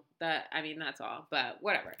 So that's all. But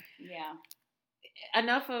whatever. Yeah.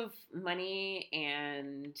 Enough of money,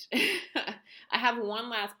 and I have one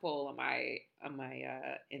last poll on my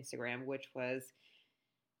Instagram, which was,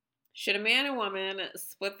 should a man and woman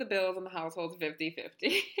split the bills in the household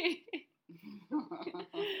 50-50?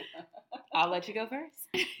 I'll let you go first.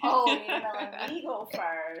 Oh, you're going to let me go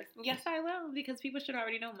first. Yes, I will, because people should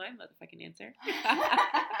already know my motherfucking answer.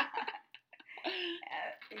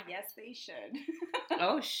 Yes, they should.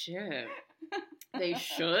 Oh, shit. They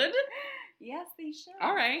should? Yes, they should.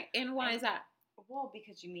 All right. And why is that? Well,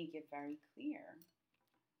 because you make it very clear.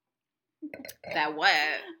 That what?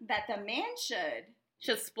 That the man should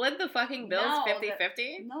split the fucking bills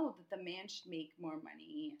 50-50? No, that the man should make more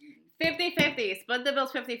money. 50-50. Split the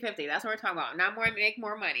bills 50-50. That's what we're talking about. Not more, make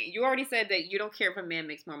more money. You already said that you don't care if a man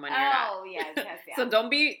makes more money or not. Oh, yes. So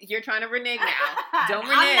you're trying to renege now. Don't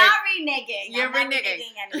renege. I'm not reneging. You're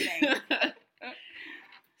reneging anything.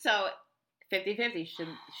 So 50-50.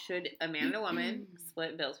 Should a man and a woman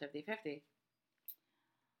split bills 50-50?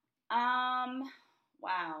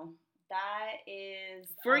 Wow. That is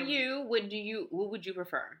for you. What would you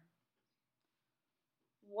prefer?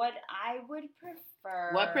 What I would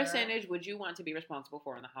prefer. What percentage would you want to be responsible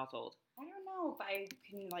for in the household? I don't know if I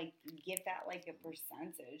can like give that like a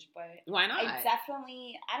percentage, but why not? I don't know if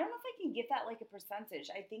I can give that like a percentage.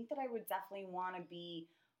 I think that I would definitely want to be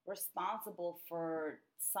responsible for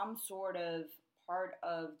some sort of part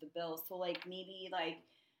of the bill. So like maybe like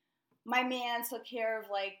my man took care of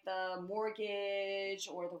like the mortgage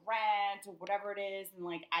or the rent or whatever it is, and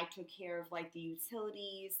like I took care of like the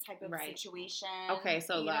utilities type of situation. Okay,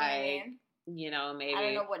 so like, you know, maybe I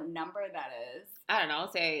don't know what number that is. I don't know,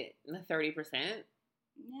 say 30%.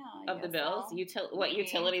 Yeah, of the bills. So.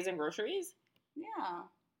 Utilities and groceries? Yeah.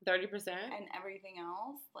 30%? And everything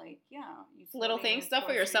else, like, yeah. Little things, stuff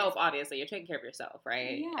for yourself, obviously. You're taking care of yourself,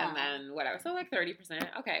 right? Yeah. And then whatever. So like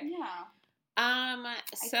 30%. Okay. Yeah.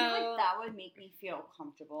 I feel like that would make me feel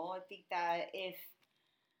comfortable. I think that if,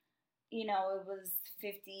 it was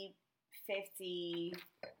 50-50,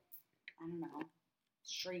 I don't know,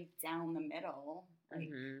 straight down the middle. Like,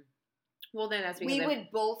 well, then that's because we would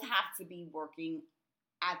both have to be working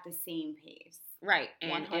at the same pace. Right.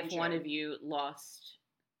 And 100. if one of you lost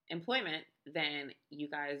employment, then you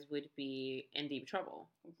guys would be in deep trouble.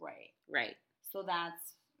 Right. Right. So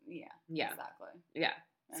that's, yeah. Exactly. Yeah.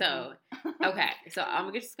 So, okay. So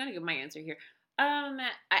I'm just going to give my answer here. I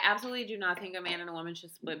absolutely do not think a man and a woman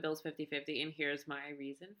should split bills 50-50, and here's my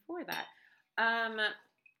reason for that.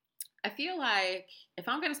 I feel like if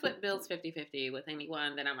I'm going to split bills 50-50 with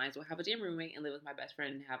anyone, then I might as well have a damn roommate and live with my best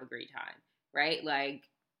friend and have a great time, right? Like,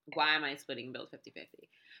 why am I splitting bills 50-50?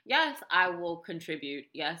 Yes, I will contribute.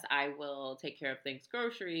 Yes, I will take care of things,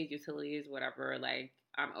 groceries, utilities, whatever. Like,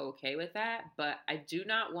 I'm okay with that, but I do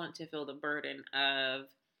not want to feel the burden of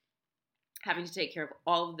having to take care of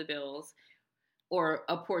all of the bills or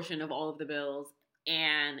a portion of all of the bills,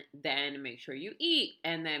 and then make sure you eat,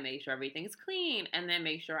 and then make sure everything's clean, and then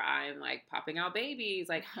make sure I'm like popping out babies.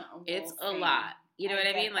 Like, it's a lot. You know what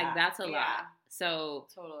I mean? Like, that's a lot. So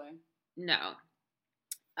totally. No.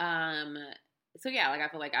 So yeah, like I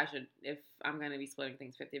feel like I should, if I'm going to be splitting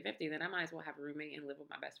things 50-50, then I might as well have a roommate and live with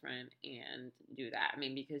my best friend and do that. I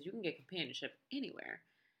mean, because you can get companionship anywhere.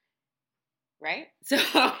 Right? So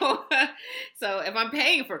if I'm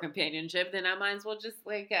paying for companionship, then I might as well just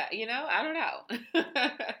like, I don't know.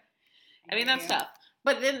 I mean, that's tough.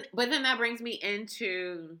 But then that brings me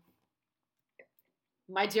into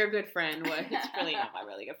my dear good friend. Well, it's really not my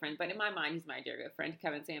really good friend, but in my mind, he's my dear good friend,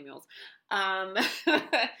 Kevin Samuels.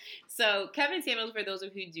 So Kevin Samuels, for those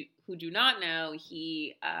of you who do not know,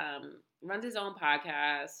 he runs his own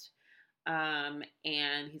podcast.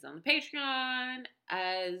 And he's on the Patreon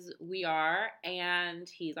as we are, and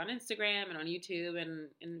he's on Instagram and on YouTube and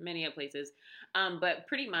in many other places. But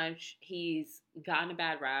pretty much he's gotten a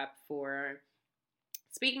bad rap for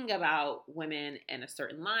speaking about women in a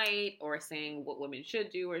certain light or saying what women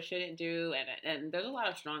should do or shouldn't do. And there's a lot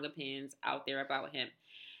of strong opinions out there about him.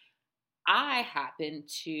 I happen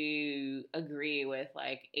to agree with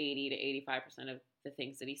like 80 to 85% of the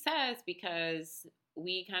things that he says, because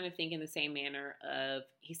we kind of think in the same manner of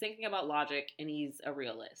he's thinking about logic and he's a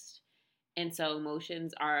realist. And so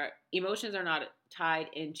emotions are not tied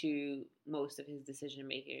into most of his decision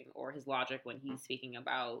making or his logic when he's speaking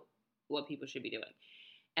about what people should be doing.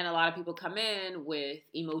 And a lot of people come in with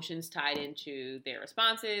emotions tied into their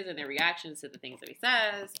responses and their reactions to the things that he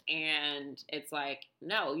says. And it's like,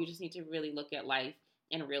 no, you just need to really look at life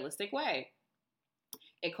in a realistic way.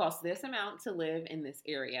 It costs this amount to live in this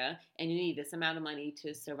area, and you need this amount of money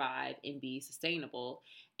to survive and be sustainable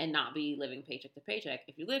and not be living paycheck to paycheck.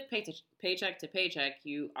 If you live paycheck to paycheck,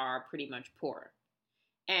 you are pretty much poor.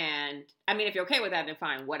 And, I mean, if you're okay with that, then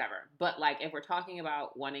fine, whatever. But, like, if we're talking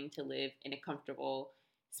about wanting to live in a comfortable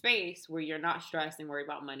space where you're not stressed and worried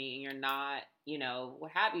about money and you're not,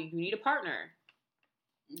 what have you, you need a partner.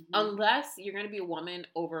 Mm-hmm. Unless you're going to be a woman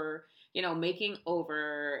over, making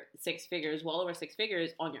over six figures, well over six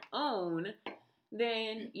figures on your own,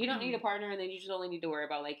 then you don't need a partner, and then you just only need to worry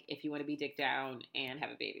about, like, if you want to be dick down and have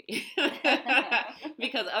a baby.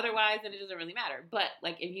 Because otherwise, then it doesn't really matter. But,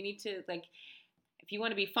 like, if you need to, like, if you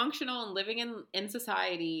want to be functional and living in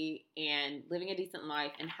society and living a decent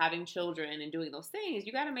life and having children and doing those things,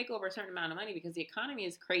 you got to make over a certain amount of money because the economy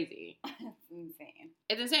is crazy. It's insane.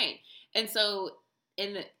 It's insane. And so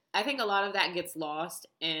I think a lot of that gets lost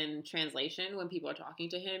in translation when people are talking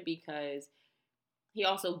to him, because he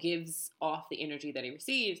also gives off the energy that he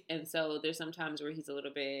receives. And so there's some times where he's a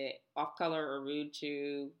little bit off color or rude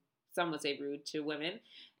to, some would say rude to women.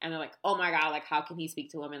 And they're like, oh my God, like, how can he speak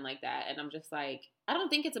to women like that? And I'm just like, I don't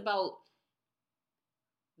think it's about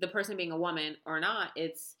the person being a woman or not.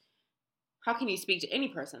 It's how can you speak to any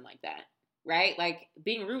person like that, right? Like,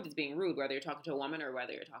 being rude is being rude, whether you're talking to a woman or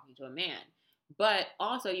whether you're talking to a man. But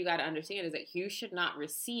also you got to understand is that you should not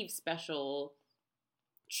receive special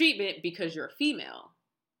treatment because you're a female,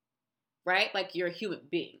 right? Like, you're a human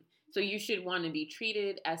being. So you should want to be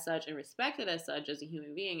treated as such and respected as such as a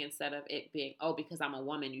human being, instead of it being, oh, because I'm a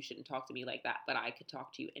woman, you shouldn't talk to me like that, but I could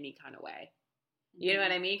talk to you any kind of way. You know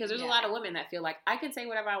what I mean? Because there's a lot of women that feel like I can say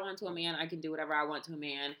whatever I want to a man, I can do whatever I want to a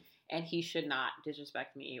man, and he should not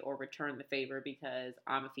disrespect me or return the favor because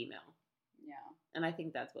I'm a female. Yeah. And I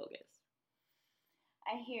think that's bogus.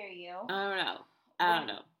 I hear you. I don't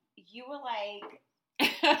know. You were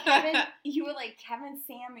like Kevin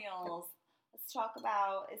Samuels let's talk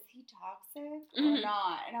about, is he toxic or Mhm.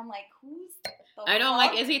 not? And I'm like, who's the I know, I'm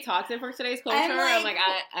fuck? like, is he toxic for today's culture? I'm like,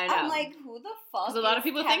 I know. I'm like, who the fuck 'Cause a lot is of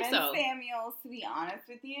people Kevin think so. Samuels, to be honest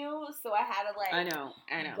with you? So I had to like I know.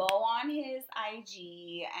 go on his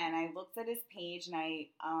IG, and I looked at his page, and I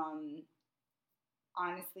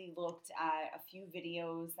honestly looked at a few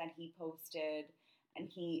videos that he posted, and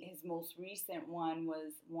his most recent one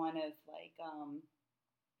was one of like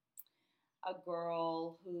a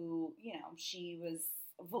girl who, you know, she was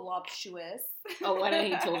voluptuous. Oh, what?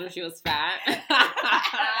 He told her she was fat. And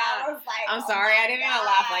I was like, I'm oh sorry, my I didn't mean to God.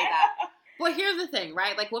 laugh like that. But here's the thing,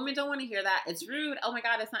 right? Like, women don't want to hear that. It's rude. Oh my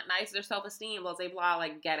God, it's not nice. Their self-esteem, blah, blah, blah.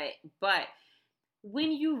 Like, get it. But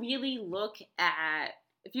when you really look at,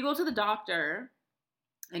 if you go to the doctor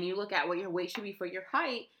and you look at what your weight should be for your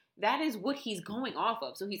height, that is what he's going off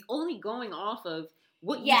of. So he's only going off of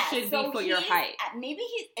what you should be for your height. Maybe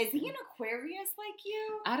is he an Aquarius like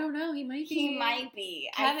you? I don't know. He might be. He might be.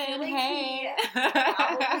 Kevin, I feel like hey. he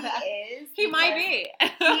probably is. He might be.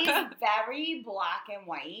 He's very black and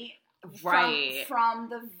white. Right. From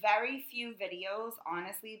the very few videos,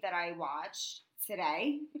 honestly, that I watched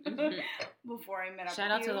today, before I met up Shout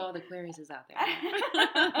with out you. to all the Aquariuses out there.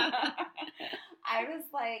 I was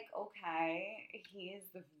like, okay, he's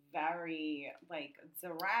very like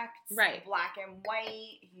direct, right? Black and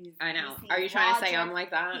white. I know. Are you trying to say I'm like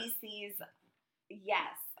that? He sees.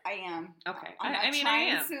 Yes, I am. Okay. I'm not I mean, trying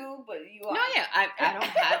I am. to, but you are. No, yeah, I don't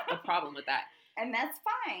have a problem with that. And that's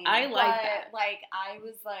fine. I like that. Like, I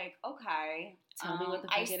was like, okay. Tell me what the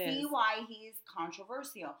fuck it is. I see why he's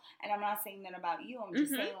controversial. And I'm not saying that about you. I'm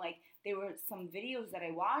just saying, like, there were some videos that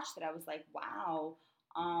I watched that I was like, wow.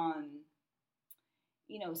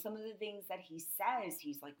 You know, some of the things that he says,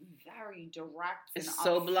 he's like very direct. It's and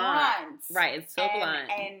so blunt. Right, it's so blunt.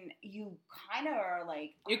 And you kind of are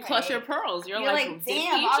like, you clutch your pearls. You're like, damn, did he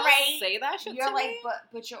all just right. say that shit you're to like, me?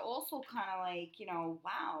 But you're also kind of like, you know,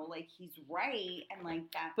 wow, like he's right, and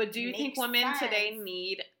like that. But do you think makes women sense. today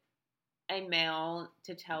need a male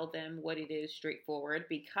to tell them what it is straightforward?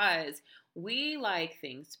 Because we like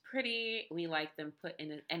things pretty, we like them put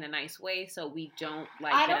in a nice way, so we don't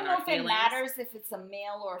like. I don't know if feelings. it matters if it's a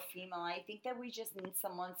male or a female. I think that we just need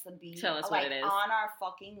someone to be Tell us like what it is. on our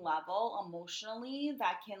fucking level emotionally,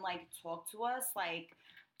 that can like talk to us like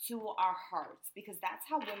to our hearts, because that's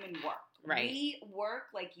how women work. Right. We work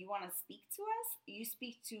like, you want to speak to us, you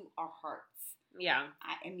speak to our hearts. Yeah.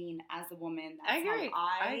 I mean, as a woman, I agree.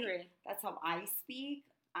 I agree. That's how I speak.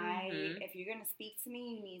 If you're gonna speak to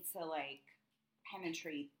me, you need to like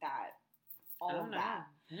penetrate that, all of that.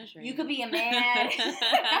 Penetrate. You could be a man,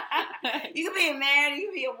 you could be a man, you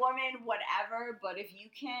could be a woman, whatever. But if you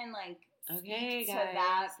can like speak to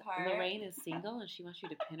that part, Lorraine is single and she wants you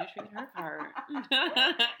to penetrate her heart.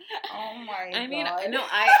 Oh my god! I mean, no,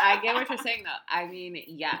 I get what you're saying though. I mean,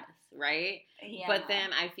 yes. Right? Yeah. But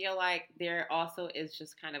then I feel like there also is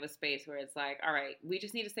just kind of a space where it's like, all right, we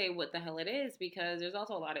just need to say what the hell it is, because there's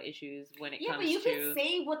also a lot of issues when it comes to... Yeah, but you can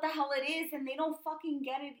say what the hell it is and they don't fucking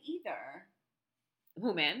get it either.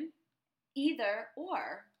 Who, men? Either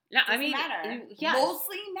or. No, I Doesn't mean, matter. yes.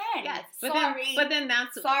 Mostly men. Yes. Sorry. But then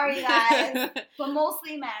that's... Sorry, guys. But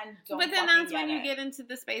mostly men don't. But then fucking that's when get you it. get into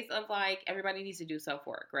the space of like, everybody needs to do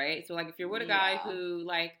self-work, right? So like, if you're with a guy who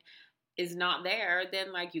like... is not there,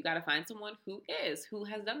 then like you got to find someone who has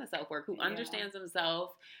done the self-work, who understands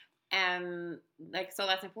himself, and like, so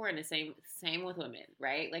that's important. The same with women,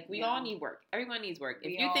 right? Like we all need work. Everyone needs work.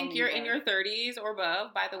 If you think you're in your 30s or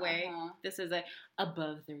above, by the way, this is a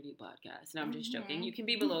above 30 podcast. No, I'm just joking. You can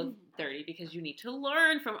be below 30 because you need to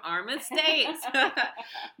learn from our mistakes.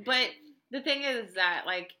 But the thing is that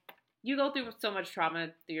like, you go through so much trauma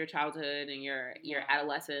through your childhood and your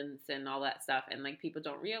adolescence and all that stuff. And, like, people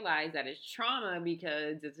don't realize that it's trauma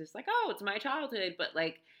because it's just like, oh, it's my childhood. But,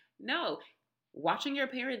 like, no. Watching your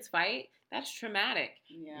parents fight, that's traumatic.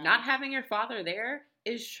 Yeah. Not having your father there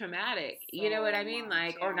is traumatic. So you know what I mean?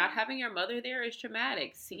 Like, or not having your mother there is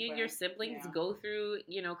traumatic. Seeing your siblings go through,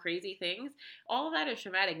 you know, crazy things, all of that is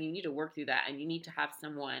traumatic. And you need to work through that. And you need to have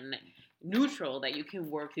someone neutral that you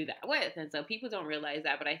can work through that with. And so people don't realize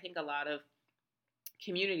that, but I think a lot of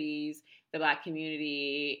communities, the Black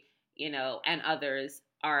community, you know, and others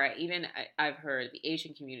are, even I've heard the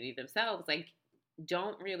Asian community themselves, like,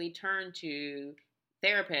 don't really turn to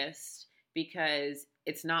therapists because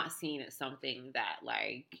it's not seen as something that,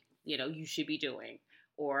 like, you know, you should be doing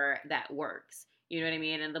or that works. You know what I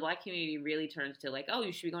mean? And the Black community really turns to like, oh,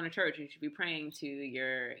 you should be going to church. You should be praying to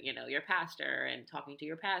your, you know, your pastor and talking to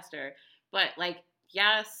your pastor. But like,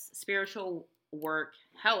 yes, spiritual work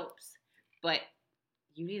helps, but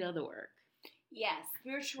you need other work. Yes,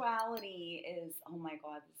 spirituality is, oh my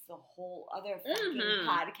God, this is a whole other fucking Mhm.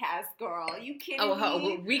 podcast, girl. You kidding Oh,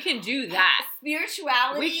 me? we can do that.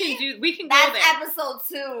 Spirituality? We can go That's there. episode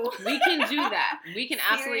 2. We can do that. We can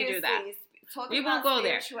absolutely do that. Seriously, talking We about won't go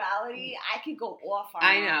there. spirituality, I could go off on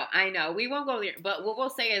I know. We won't go there. But what we'll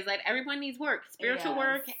say is that everyone needs work. Spiritual Yes.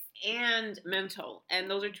 work and mental. And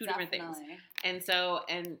those are two different things. Definitely.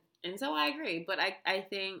 And so I agree. But I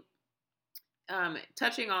think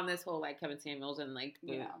touching on this whole like Kevin Samuels and like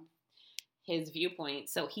his viewpoint.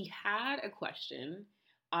 So he had a question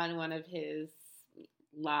on one of his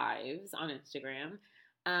lives on Instagram.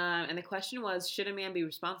 And the question was, should a man be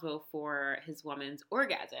responsible for his woman's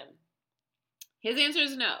orgasm? His answer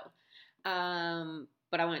is no.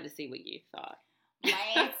 But I wanted to see what you thought. My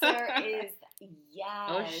answer is yes.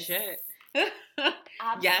 Oh, shit.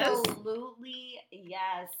 Absolutely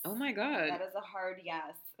yes. Oh, my God. That is a hard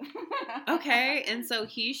yes. Okay, and so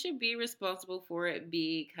he should be responsible for it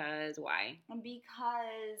because why?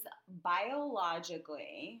 Because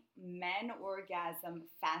biologically, men orgasm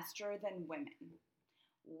faster than women.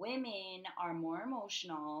 Women are more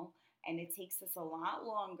emotional, and it takes us a lot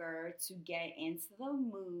longer to get into the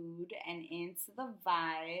mood and into the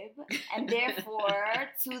vibe, and therefore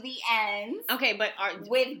to the end. Okay, but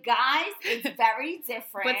with guys, it's very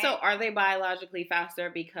different. But so are they biologically faster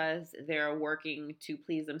because they're working to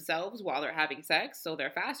please themselves while they're having sex? So they're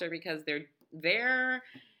faster because they're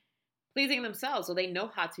pleasing themselves, so they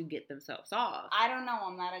know how to get themselves off. I don't know.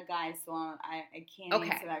 I'm not a guy, so I can't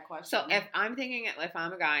answer that question. So if I'm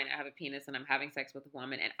a guy and I have a penis and I'm having sex with a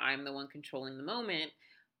woman and I'm the one controlling the moment,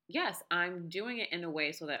 yes, I'm doing it in a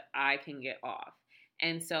way so that I can get off.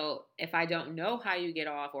 And so if I don't know how you get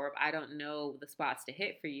off, or if I don't know the spots to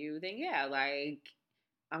hit for you, then yeah, like,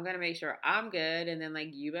 I'm going to make sure I'm good, and then,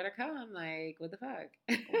 like, you better come. Like, what the fuck?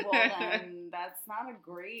 Well, then that's not a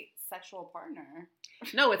great sexual partner.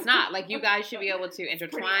 No, it's not. Like, you guys should be able to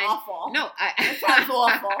intertwine. Pretty awful. No. That sounds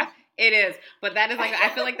awful. It is. But that is, like, I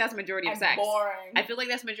feel like that's majority of sex. Boring. I feel like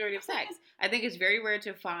that's majority of sex. I think it's very rare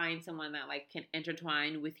to find someone that, like, can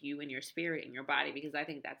intertwine with you and your spirit and your body, because I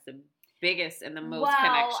think that's the biggest and the most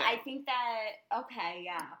connection. I think that, okay,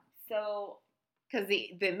 yeah. So. Because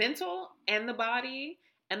the mental and the body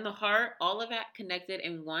and the heart, all of that connected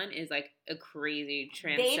in one is like a crazy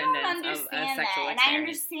transcendence of a sexual experience. And I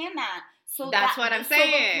understand that. So that's what I'm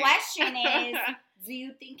saying. So the question is, do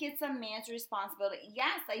you think it's a man's responsibility?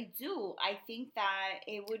 Yes, I do. I think that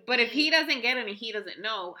it would But if he doesn't get it and he doesn't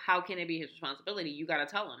know, how can it be his responsibility? You got to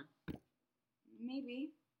tell him.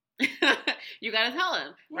 Maybe. You gotta tell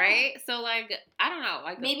him, right? So, like, I don't know.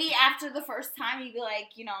 Like, maybe after the first time, you'd be like,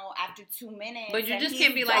 after 2 minutes. But you just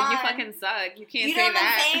can't be done. Like, you fucking suck. You can't say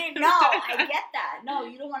that. You know what I'm saying? No, I get that. No,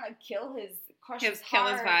 you don't want to kill his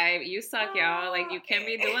vibe. You suck, y'all. Like, you can't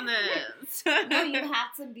be doing this. No, you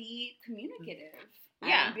have to be communicative.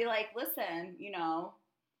 Yeah. And be like, listen,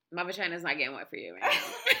 my vagina's not getting wet for you, man.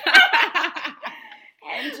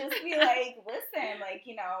 And just be like, listen, like,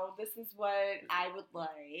 this is what I would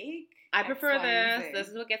like. I prefer this. This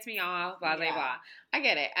is what gets me off, blah, blah, blah. I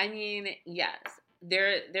get it. I mean, yes.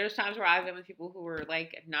 There's times where I've been with people who were,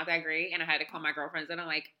 like, not that great, and I had to call my girlfriends, and I'm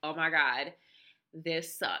like, oh, my God,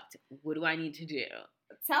 this sucked. What do I need to do?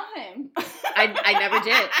 Tell him. I never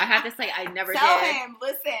did. I have to say, I never Tell did. Tell him,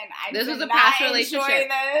 listen, I this did was a not past enjoy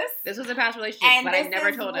relationship. This was a past relationship, and but I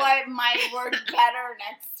never told him. And this is what might work better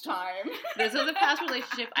next time. This was a past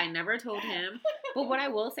relationship. I never told him. But what I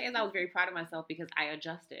will say is I was very proud of myself because I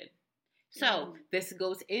adjusted. So this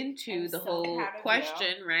goes into the whole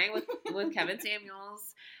question, right, with Kevin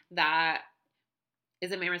Samuels, that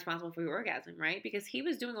is a man responsible for your orgasm, right? Because he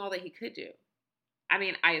was doing all that he could do. I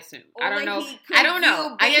mean, I assume. Or I don't know.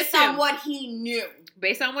 I assume. Based on what he knew.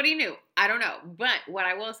 Based on what he knew. I don't know. But what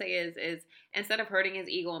I will say is instead of hurting his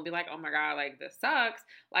ego and be like, oh my God, like, this sucks,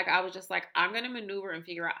 like, I was just like, I'm going to maneuver and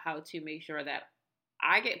figure out how to make sure that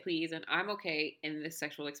I get pleased and I'm okay in this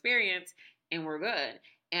sexual experience and we're good.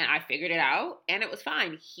 And I figured it out and it was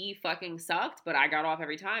fine. He fucking sucked, but I got off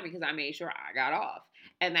every time because I made sure I got off.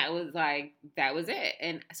 And that was it.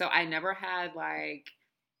 And so I never had, like,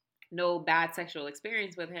 no bad sexual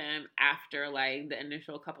experience with him after, like, the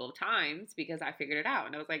initial couple of times because I figured it out.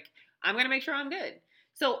 And I was like, I'm going to make sure I'm good.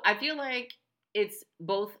 So I feel like it's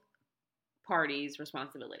both parties'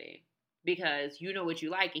 responsibility because you know what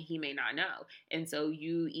you like and he may not know. And so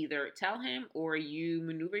you either tell him or you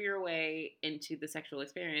maneuver your way into the sexual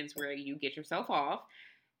experience where you get yourself off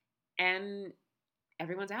and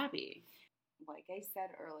everyone's happy. Like I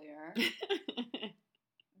said earlier,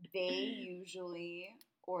 they usually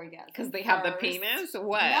orgasm because they have the penis?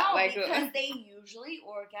 What? No, because they usually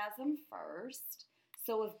orgasm first.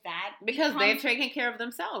 So if that because they've taken care of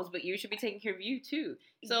themselves, but you should be taking care of you too.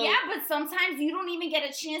 So yeah, but sometimes you don't even get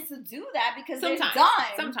a chance to do that because they're done.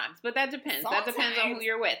 Sometimes, but that depends. That depends on who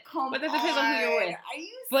you're with. But that depends on who you're with. Are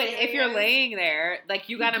you But serious? if you're laying there, like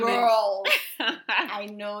you gotta girls, I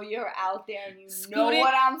know you're out there and you know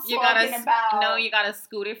what I'm talking about. No, you gotta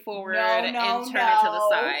scoot it forward and turn it to the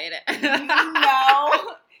side.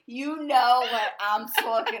 You know what I'm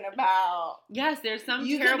talking about. Yes, there's some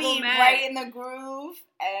you terrible could be men. right in the groove,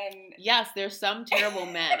 and yes, there's some terrible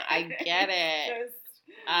men. I get it.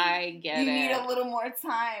 I get it. You need a little more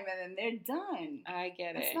time, and then they're done. I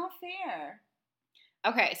get it. It's not fair.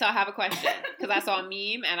 Okay, so I have a question because I saw a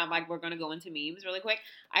meme, and I'm like, we're gonna go into memes really quick.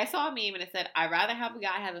 I saw a meme, and it said, "I'd rather have a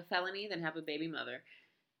guy have a felony than have a baby mother."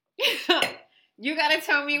 You gotta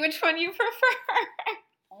tell me which one you prefer.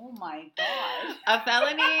 Oh my god. A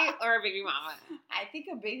felony or a baby mama? I think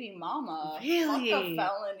a baby mama. Really? Fuck a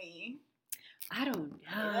felony. I don't know.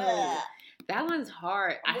 Yeah. That one's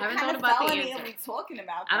hard. I haven't thought about the answer. What kind of felony are we talking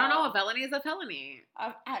about? I don't know. A felony is a felony.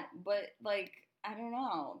 But, like, I don't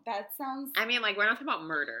know. That sounds... I mean, like, we're not talking about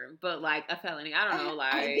murder, but, like, a felony. I don't know,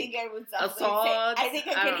 like... I think I would assault. I think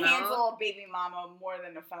I could handle a baby mama more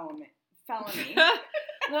than a felony.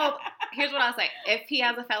 Well, here's what I'll say. If he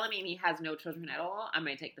has a felony and he has no children at all, I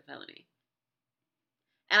might take the felony.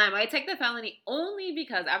 And I might take the felony only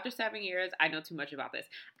because after 7 years, I know too much about this.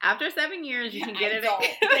 After 7 years, you can get it.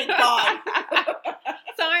 Thank God.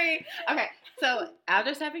 Sorry. Okay. So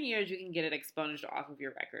after 7 years, you can get it expunged off of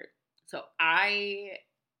your record. So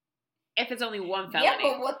if it's only one felony. Yeah,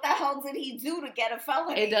 but what the hell did he do to get a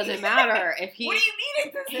felony? It doesn't matter if he. What do you mean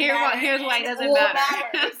it doesn't matter? Here's why it doesn't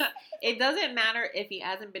matter. It doesn't matter if he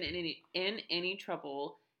hasn't been in any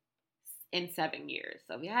trouble in 7 years.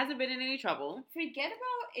 So if he hasn't been in any trouble. Forget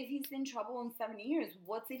about if he's in trouble in 7 years.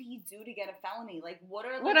 What did he do to get a felony? Like, what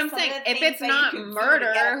are what I'm saying? If it's not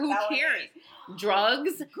murder, who cares?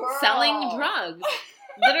 Drugs, Girl. selling drugs.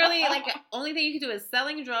 Literally, like, only thing you can do is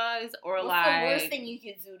selling drugs or What's like... the worst thing you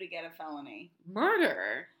could do to get a felony?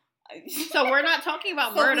 Murder. So we're not talking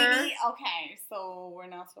about murder. Okay, so we're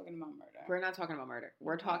not talking about murder. We're not talking about murder.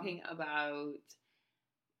 We're talking about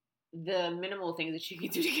the minimal things that you can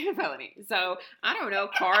do to get a felony. So, I don't know,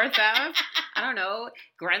 car theft. I don't know,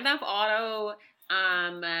 grand theft auto,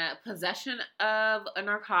 possession of a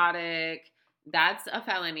narcotic. That's a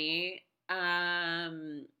felony.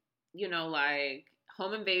 You know, like...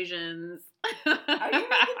 home invasions. Are you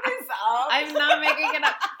making this up? I'm not making it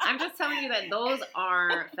up. I'm just telling you that those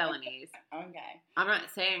are felonies. Okay. I'm not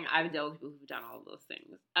saying I've dealt with people who've done all of those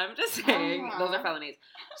things. I'm just saying those are felonies.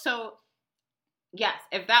 So, yes,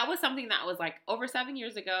 if that was something that was like over 7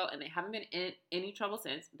 years ago and they haven't been in any trouble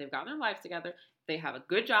since, they've gotten their lives together, they have a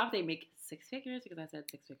good job, they make 6 figures, because I said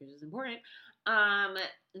 6 figures is important,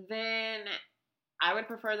 then I would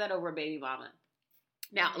prefer that over a baby mama.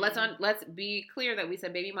 Now, let's be clear that we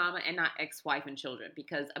said baby mama and not ex-wife and children,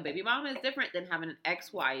 because a baby mama is different than having an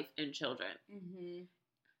ex-wife and children. Mm-hmm.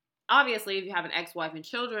 Obviously, if you have an ex-wife and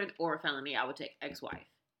children or a felony, I would take ex-wife.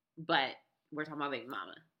 But we're talking about baby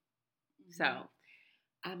mama. Mm-hmm. So,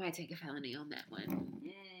 I might take a felony on that one.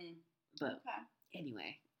 Mm. But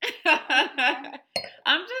anyway.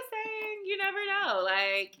 I'm just saying, you never know.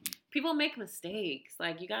 Like, people make mistakes.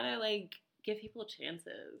 Like, you gotta, like, give people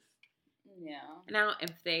chances. Yeah. Now,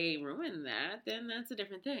 if they ruin that, then that's a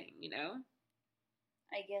different thing, you know?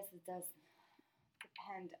 I guess it does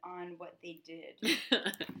depend on what they did.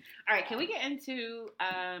 All right, can we get into,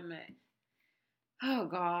 oh,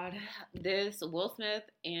 God, this Will Smith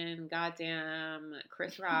and goddamn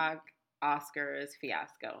Chris Rock Oscars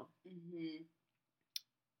fiasco? Mm-hmm.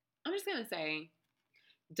 I'm just going to say,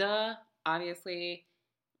 duh, obviously...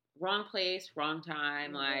 wrong place, wrong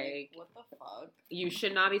time. Like, what the fuck? You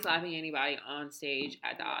should not be slapping anybody on stage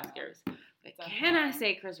at the Oscars. But can I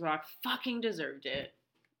say Chris Rock fucking deserved it?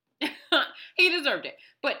 He deserved it.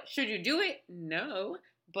 But should you do it? No.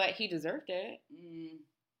 But he deserved it.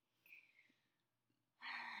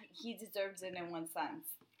 He deserves it in one sense.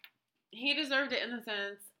 He deserved it in the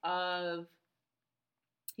sense of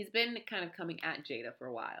he's been kind of coming at Jada for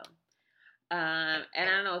a while. And I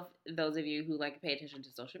don't know if those of you who like pay attention to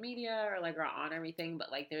social media or like are on everything,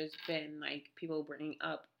 but like there's been like people bringing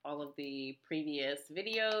up all of the previous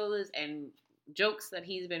videos and jokes that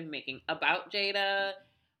he's been making about Jada.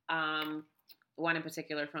 One in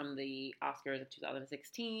particular from the Oscars of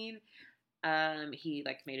 2016. He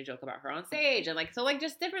like made a joke about her on stage and like, so like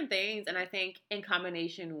just different things. And I think in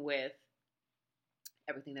combination with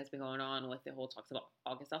everything that's been going on with the whole talks about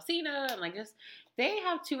August Alsina and like just they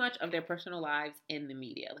have too much of their personal lives in the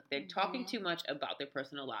media. Like they're talking too much about their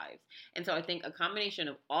personal lives. And so I think a combination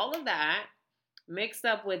of all of that mixed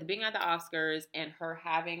up with being at the Oscars and her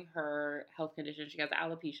having her health condition. She has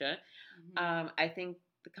alopecia. I think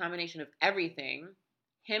the combination of everything,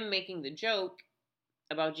 him making the joke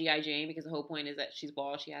about G.I. Jane, because the whole point is that she's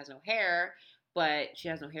bald, she has no hair, but she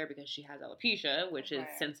has no hair because she has alopecia, which is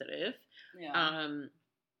sensitive. Yeah.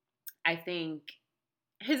 I think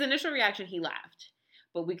his initial reaction, he laughed.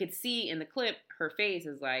 But we could see in the clip, her face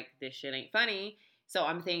is like, this shit ain't funny. So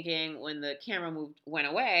I'm thinking when the camera went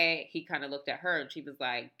away, he kind of looked at her and she was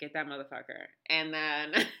like, get that motherfucker. And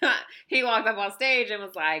then he walked up on stage and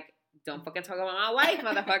was like, don't fucking talk about my wife,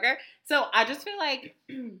 motherfucker. So I just feel like,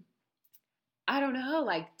 I don't know,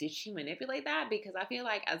 like, did she manipulate that? Because I feel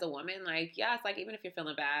like as a woman, like, yes, like, even if you're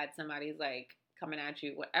feeling bad, somebody's like coming at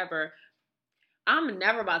you, whatever. I'm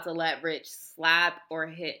never about to let Rich slap or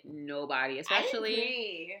hit nobody,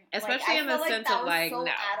 especially in the sense of like, so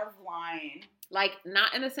no, out of line. Like,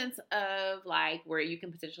 not in the sense of like where you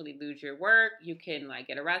can potentially lose your work, you can like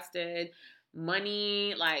get arrested,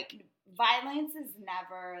 money, like violence is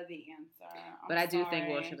never the answer. But I do think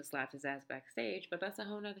Will should have slapped his ass backstage, but that's a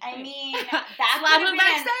whole nother thing. I mean, slap him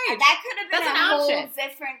backstage. That could have been a whole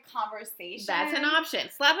different conversation. That's an option.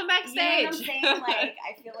 Slap him backstage. You know what I'm saying? Like,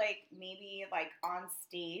 I feel like maybe like on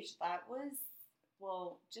stage that was,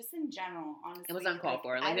 well, just in general, honestly. It was uncalled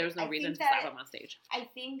for. Like, there was no reason to slap him on stage. I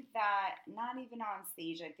think that, not even on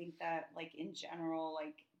stage, I think that, like, in general,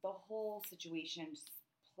 like, the whole situation just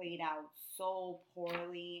played out so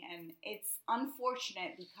poorly. And it's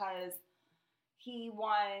unfortunate because he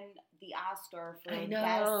won the Oscar for best.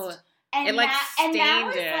 And that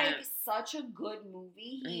was, like, such a good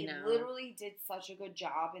movie. He literally did such a good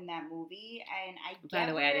job in that movie. And By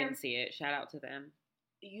the way, I didn't see it. Shout out to them.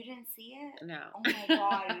 You didn't see it? No. Oh my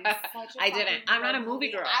god, it's such a I didn't. I'm not a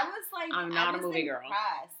movie girl. I was like, I'm not a movie impressed. girl.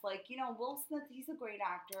 Like, you know, Will Smith, he's a great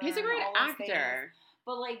actor. He's a great actor.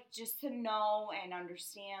 But like, just to know and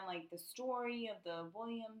understand like the story of the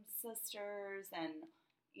Williams sisters and,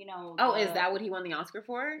 you know. Is that what he won the Oscar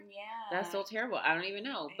for? Yeah. That's so terrible. I don't even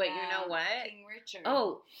know. But you know what? King Richard.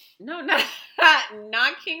 Oh, no, not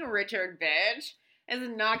King Richard, bitch. It's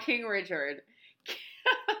not King Richard.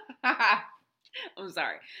 I'm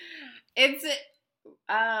sorry. It's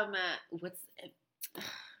what's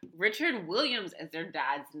Richard Williams is their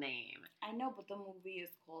dad's name. I know, but the movie is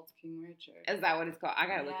called King Richard. Is that what it's called? I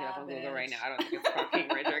gotta look it up on Google right now. I don't think it's called King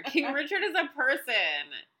Richard. King Richard is a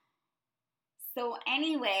person. So,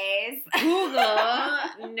 anyways,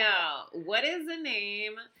 Google. No. What is the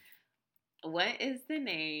name? What is the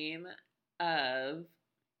name of?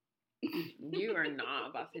 You are not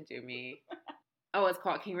about to do me. Oh, it's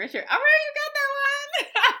called King Richard. All right, you got that one.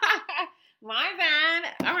 My bad.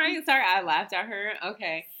 All right, sorry, I laughed at her.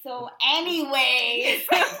 Okay. So, anyways,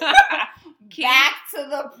 back to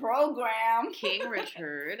the program. King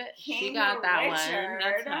Richard. She got that one.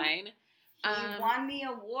 That's fine. He won the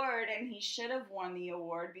award, and he should have won the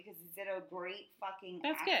award because he did a great fucking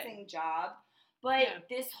acting job. But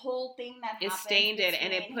this whole thing that happened, stained it,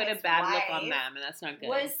 and it put a bad look on them, and that's not good.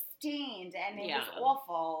 Was stained, and it was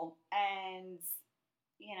awful, and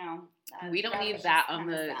you know, we don't need that on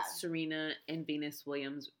the Serena and Venus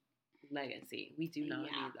Williams legacy. We do not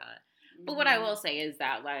need that. But what I will say is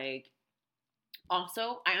that, like,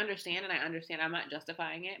 also, I understand. I'm not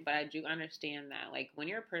justifying it, but I do understand that, like, when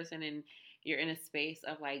you're a person and you're in a space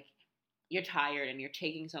of, like, you're tired and you're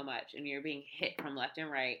taking so much and you're being hit from left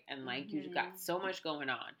and right and, like, you've got so much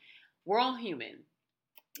going on. We're all human.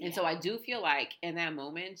 And so I do feel like in that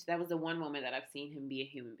moment, that was the one moment that I've seen him be a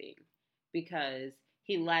human being because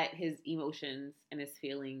he let his emotions and his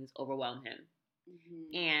feelings overwhelm him.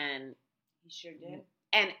 Mm-hmm. And he sure did.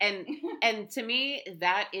 And to me,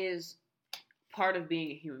 that is part of being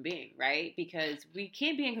a human being, right? Because we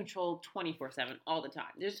can't be in control 24/7 all the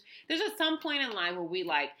time. There's just some point in life where we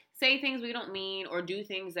like say things we don't mean or do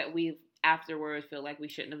things that we afterwards feel like we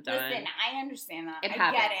shouldn't have done. Listen, I understand that. It I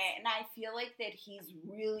happens. get it. And I feel like that he's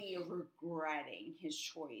really regretting his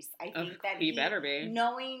choice. I think that he better be.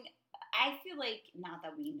 I feel like, not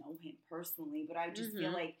that we know him personally, but I just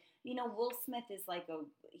feel like, you know, Will Smith is like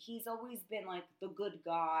he's always been like the good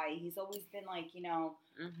guy. He's always been like, you know,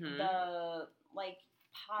 the like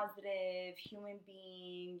positive human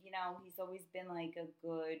being. You know, he's always been like a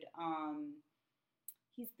good,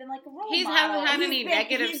 he's been like a role model. He hasn't had any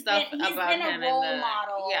negative stuff about him. He's been a role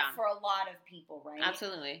model for a lot of people, right?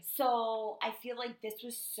 Absolutely. So I feel like this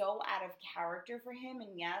was so out of character for him,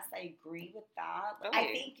 and yes, I agree with that. Really?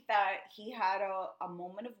 I think that he had a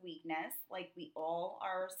moment of weakness, like we all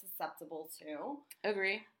are susceptible to.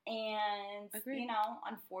 Agree. And, you know,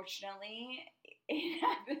 unfortunately, it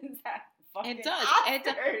happens at fucking It does.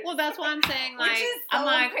 Oscars. Well, that's why I'm saying, Which like, is I'm so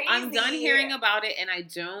like, I'm crazy. done hearing about it, and I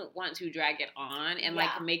don't want to drag it on and Yeah.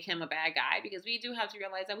 like make him a bad guy, because we do have to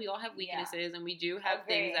realize that we all have weaknesses and we do have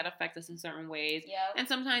things that affect us in certain ways, Yep. and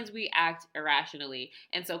sometimes we act irrationally.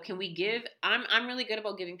 And so, can we give? I'm really good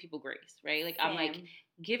about giving people grace, right? Like, I'm like, Same.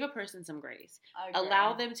 give a person some grace. I agree.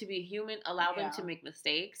 Allow them to be human. Allow them to Yeah. make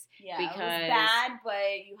mistakes. Yeah, because it was bad,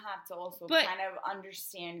 but you have to also But- kind of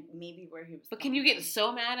understand maybe where he was. But can coming you get from.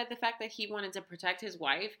 so mad at the fact that he wanted to protect his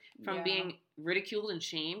wife from Yeah. being ridiculed and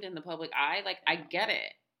shamed in the public eye? Like, I get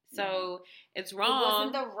it. So it's It wrong.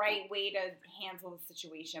 wasn't the right way to handle the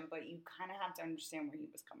situation, but you kind of have to understand where he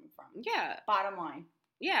was coming from. Yeah. Bottom line.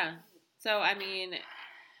 Yeah. So, I mean,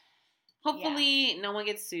 hopefully no one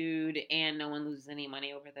gets sued and no one loses any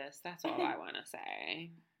money over this. That's all I want to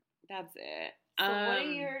say. That's it. So what are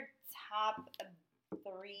your top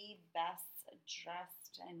 3 best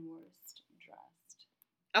dressed and worst dressed?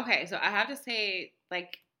 Okay, so I have to say,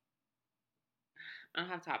 like, I don't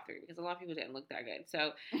have top 3 because a lot of people didn't look that good.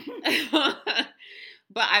 So,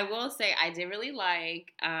 but I will say I did really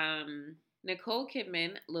like Nicole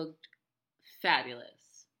Kidman looked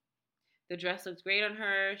fabulous. The dress looks great on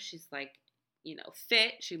her. She's like,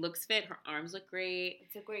 fit. She looks fit. Her arms look great.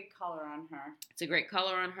 It's a great color on her. It's a great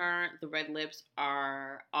color on her. The red lips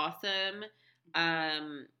are awesome.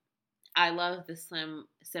 I love the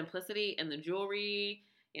simplicity and the jewelry,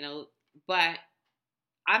 but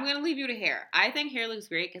I'm going to leave you to hair. I think hair looks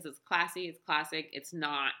great because it's classy, it's classic, it's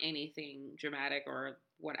not anything dramatic or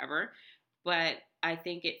whatever, but I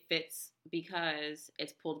think it fits because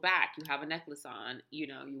it's pulled back. You have a necklace on, you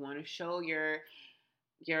want to show your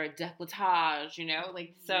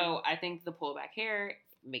décolletage, so I think the pullback hair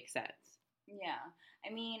makes sense. Yeah.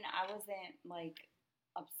 I mean, I wasn't, like,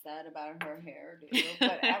 upset about her hairdo,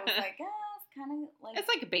 but I was like, it's kind of like... It's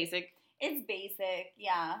like a basic. It's basic,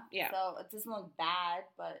 yeah. Yeah. So it doesn't look bad,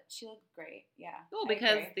 but she looked great, yeah. Well,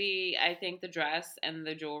 because I think the dress and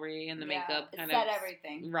the jewelry and the makeup kind of... set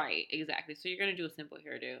everything. Right, exactly. So you're going to do a simple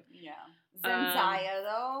hairdo. Yeah. Zendaya,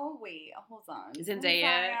 though? Wait, hold on.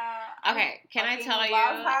 Zendaya. Okay, can I tell you...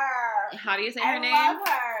 I love her. How do you say her name? I love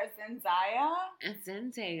her. Zendaya,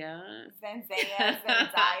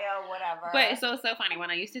 whatever. But it's so funny.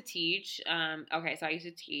 When I used to teach, so I used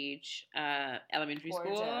to teach elementary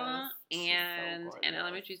school, and in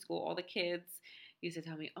elementary school, all the kids used to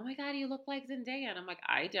tell me, "Oh my God, you look like Zendaya," and I'm like,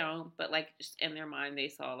 I don't, but like just in their mind, they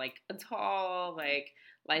saw like a tall, like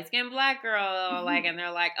light-skinned black girl, like, and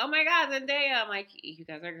they're like, "Oh my God, Zendaya!" I'm like, you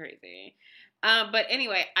guys are crazy. But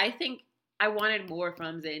anyway, I think I wanted more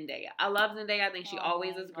from Zendaya. I love Zendaya. I think she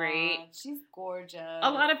always is great. She's gorgeous.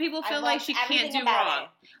 A lot of people feel like she can't do wrong.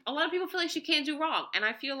 A lot of people feel like she can't do wrong. And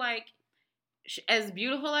I feel like as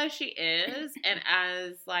beautiful as she is and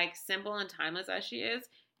as like simple and timeless as she is,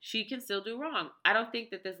 she can still do wrong. I don't think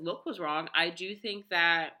that this look was wrong. I do think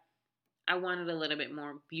that I wanted a little bit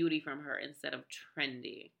more beauty from her instead of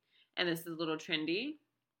trendy. And this is a little trendy.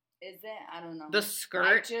 Is it? I don't know. The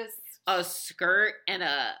skirt, a skirt and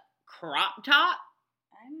a crop top.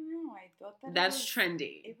 I don't know. I thought that's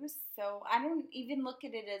trendy. It was so. I don't even look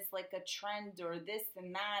at it as like a trend or this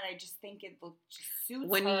and that. I just think it just suits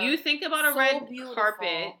when her. You think about a red beautiful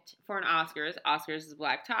carpet for an Oscars is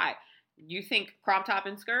black tie. You think crop top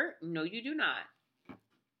and skirt? No, you do not.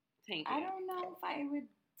 Thank you. I don't know if I would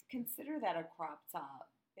consider that a crop top.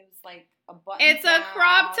 It was like a button. It's a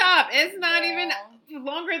crop top. It's not even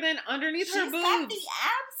longer than underneath her boobs. She's got the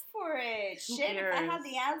abs for it. Who Shit, cares? if I had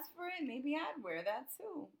the abs for it, maybe I'd wear that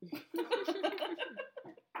too.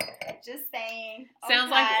 Just saying. Sounds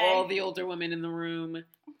like all the older women in the room.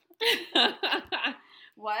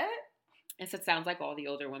 What? I said, sounds like all the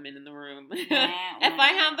older women in the room. If If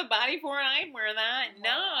I had the body for it, I'd wear that. No,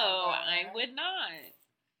 I would not.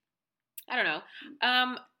 I don't know.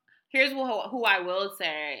 Here's who I will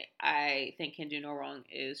say I think can do no wrong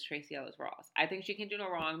is Tracee Ellis Ross. I think she can do no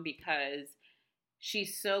wrong because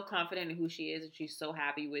she's so confident in who she is and she's so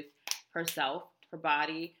happy with herself, her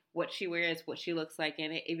body, what she wears, what she looks like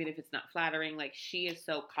in it, even if it's not flattering. Like, she is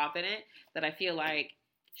so confident that I feel like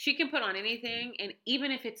she can put on anything, and even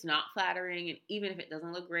if it's not flattering and even if it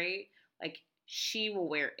doesn't look great, like, she will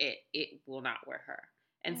wear it. It will not wear her.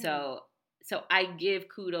 And so I give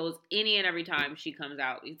kudos any and every time she comes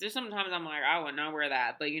out. There's sometimes I'm like, I would not wear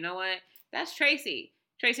that. But you know what? That's Tracee.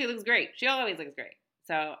 Tracee looks great. She always looks great.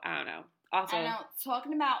 So, I don't know. Also, I know,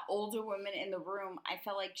 talking about older women in the room, I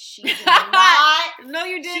felt like she did not. No,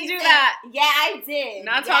 you didn't do that. Yeah, I did.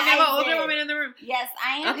 Not talking about older women in the room. Yes,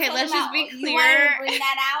 I am. Okay, let's just be clear. You want to bring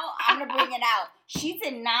that out? I'm going to bring it out. She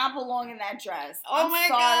did not belong in that dress. Oh I'm my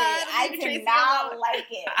sorry. God. I did not like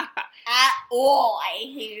it at all. I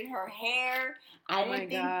hated her hair. I didn't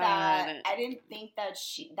think that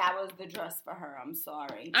that was the dress for her. I'm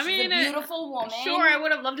sorry. She's a beautiful woman. Sure, I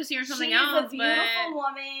would have loved to see her in something else. She's a beautiful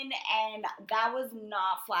woman, and that was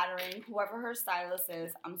not flattering. Whoever her stylist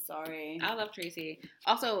is, I'm sorry. I love Tracy.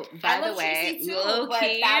 Also, by the way, Tracy too, low but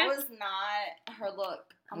key, that was not her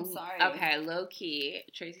look. I'm sorry. Okay, low key,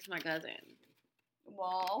 Tracy's my cousin.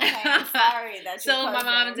 Well, okay, I'm sorry. That's your cousin. My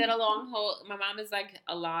mom did a long haul. My mom is like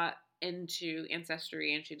a lot into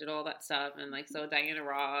ancestry, and she did all that stuff, and like so Diana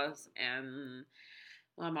Ross and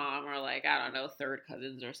my mom are like, I don't know, third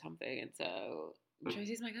cousins or something, and so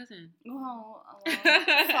Tracy's my cousin. Oh,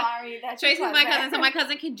 sorry, that's Tracy's my cousin, so my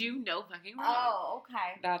cousin can do no fucking wrong. Oh,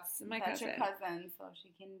 okay. That's my cousin. That's your cousin, so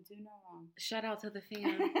she can do no wrong. Shout out to the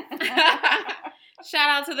fam. Shout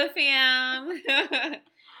out to the fam.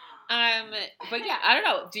 But yeah, I don't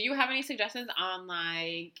know. Do you have any suggestions on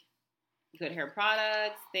like good hair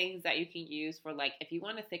products, things that you can use for like if you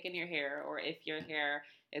want to thicken your hair or if your hair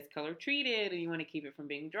is color treated and you want to keep it from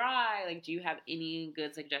being dry? Like, do you have any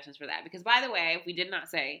good suggestions for that? Because by the way, if we did not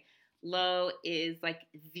say, Lo is like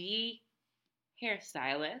the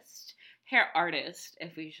hairstylist, hair artist,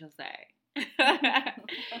 if we shall say.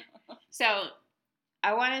 So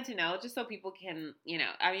I wanted to know, just so people can, you know,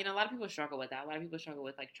 I mean, a lot of people struggle with that. A lot of people struggle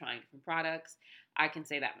with, like, trying different products. I can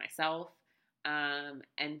say that myself.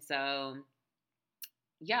 And so,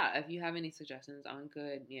 yeah, if you have any suggestions on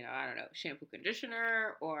good, you know, I don't know, shampoo,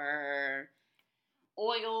 conditioner, or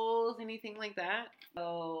oils, anything like that.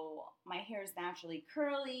 So my hair is naturally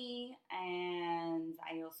curly, and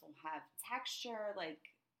I also have texture, like,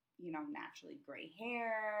 you know, naturally gray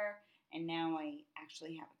hair. And now I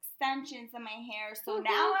actually have extensions in my hair. So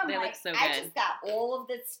now I'm like, so I just got all of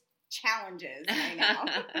these challenges right now.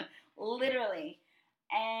 Literally.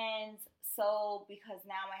 And so because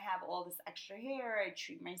now I have all this extra hair, I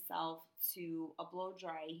treat myself to a blow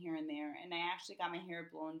dry here and there. And I actually got my hair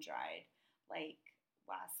blown dried like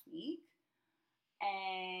last week.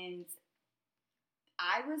 And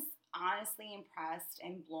I was honestly impressed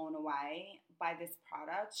and blown away by this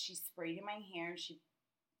product. She sprayed in my hair and she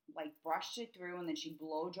like brushed it through and then she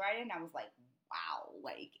blow dried it and I was like, wow,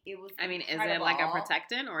 like it was incredible. Is it like a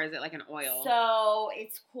protectant or is it like an oil? So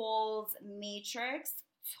it's called Matrix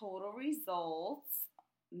Total Results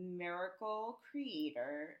Miracle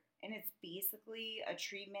Creator, and it's basically a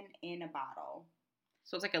treatment in a bottle.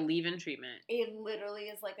 So it's like a leave-in treatment. It literally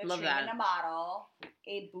is like a treatment in a bottle.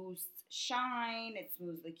 It boosts shine. It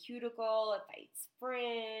smooths the cuticle. It fights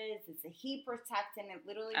frizz. It's a heat protectant. It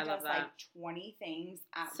literally does like 20 things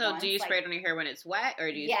at once. So do you spray it on your hair when it's wet,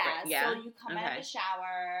 or do you spray? Yeah. So you come out of the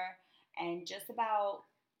shower and just about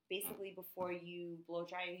basically before you blow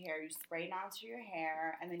dry your hair, you spray it onto your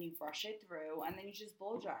hair and then you brush it through and then you just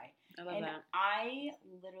blow dry. I love that. I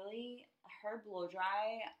literally, her blow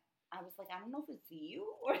dry, I was like, I don't know if it's you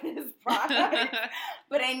or this product,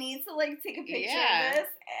 but I need to like take a picture of this.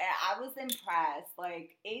 I was impressed.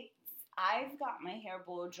 Like I've got my hair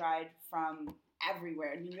blow dried from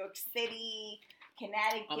everywhere. New York City,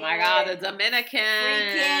 Connecticut. Oh my God, the Dominican.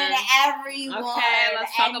 Freaking everyone. Okay,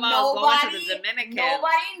 let's talk about going to the Dominican.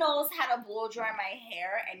 Nobody knows how to blow dry my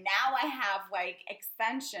hair, and now I have like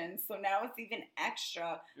extensions, so now it's even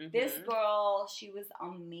extra. Mm-hmm. This girl, she was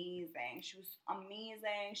amazing. She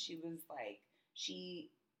was like,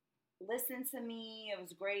 she listened to me. It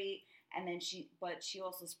was great. And then she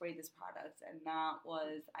also sprayed this product, and that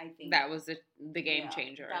was, I think, that was the game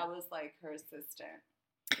changer. That was like her assistant.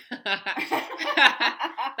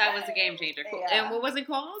 That was a game changer. Cool. Yeah. And what was it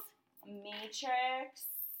called? Matrix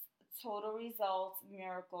Total Results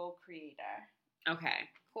Miracle Creator. Okay,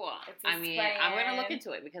 cool. I'm gonna look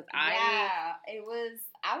into it because I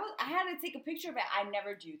had to take a picture of it. I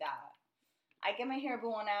never do that. I get my hair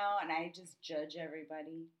blown out and I just judge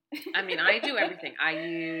everybody. I mean, I do everything.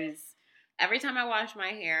 Every time I wash my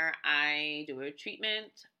hair, I do a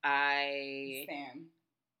treatment. Same.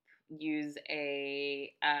 Use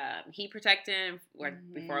a heat protectant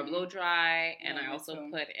before I blow dry, and I also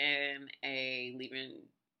put in a leave-in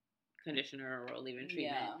conditioner or a leave-in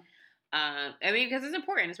treatment. Yeah. I mean, because it's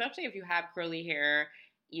important, especially if you have curly hair.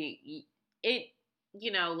 It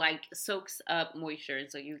like soaks up moisture, and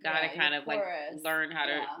so you gotta kind of like learn how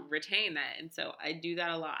to retain that. And so I do that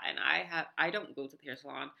a lot, and I don't go to the hair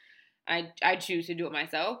salon. I choose to do it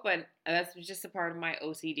myself, but that's just a part of my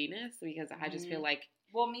OCD-ness because I just feel like,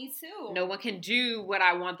 well, me too. no one can do what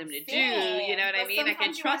I want them to do. You know what I mean? I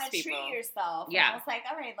can trust people. Treat yourself. Yeah. And I was like,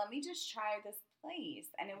 all right, let me just try this place,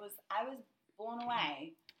 and I was blown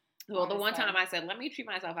away. Well, the one honestly. time I said, let me treat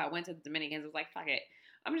myself, I went to the Dominicans. I was like, fuck it.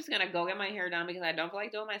 I'm just going to go get my hair done because I don't feel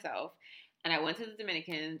like doing myself. And I went to the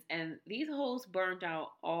Dominicans, and these hoes burned out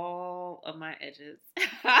all of my edges.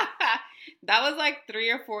 That was like 3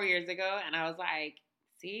 or 4 years ago. And I was like,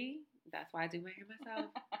 see, that's why I do my hair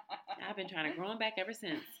myself. I've been trying to grow them back ever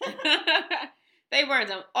since. They burned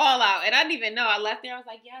them all out. And I didn't even know. I left there. I was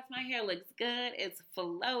like, yes, my hair looks good. It's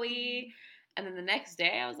flowy. And then the next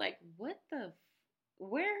day, I was like, what the,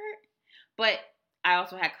 where? But I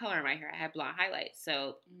also had color in my hair. I had blonde highlights.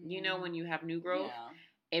 So, you know, when you have new growth,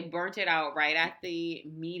 it burnt it out right at the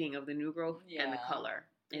meeting of the new growth and the color.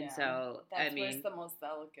 And so, that's I mean, where it's the most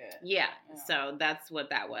delicate. Yeah. So that's what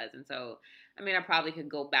that was. And so, I mean, I probably could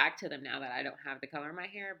go back to them now that I don't have the color in my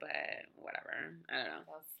hair, but whatever. I don't know.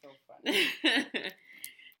 That's so funny.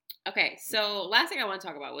 Okay, so last thing I want to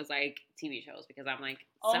talk about was like TV shows because I'm like,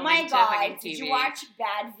 oh so my into god, fucking did TV. you watch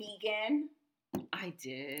Bad Vegan? I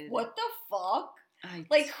did. What the fuck? I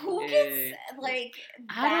Like did. who gets like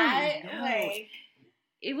that? I don't know. Like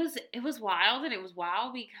it was wild, and it was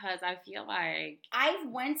wild because I feel like I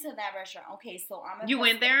went to that restaurant. Okay, so you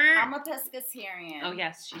went there. I'm a pescatarian. Oh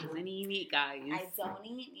yes, she doesn't eat meat, guys. I don't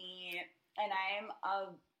eat meat, and I am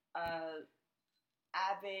a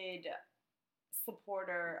avid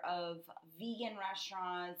supporter of vegan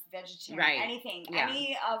restaurants, vegetarian, anything,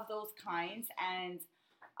 any of those kinds. And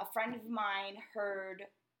a friend of mine heard,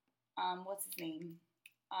 what's his name?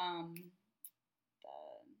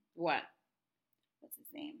 What? What's his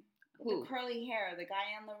name? Who? The curly hair, the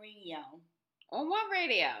guy on the radio. On what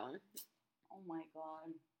radio? Oh my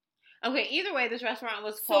god. Okay, either way, this restaurant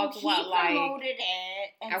was called so what, like? he promoted it,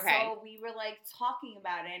 and okay. so we were like talking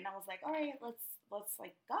about it, and I was like, all right, let's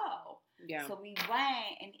like go. Yeah. So we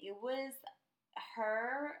went, and it was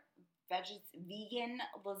her vegan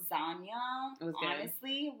lasagna. It was good.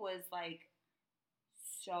 Honestly, was like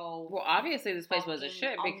so. Well, obviously this place was a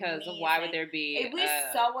shit because why would there be? It was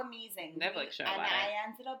so amazing. Netflix show and about I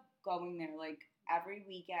ended up going there like every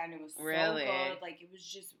weekend. It was so really good. Like it was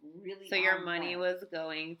just really. So your money was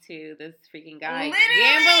going to this freaking guy literally,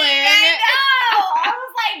 gambling. I know. I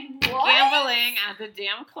was like, what? Gambling at the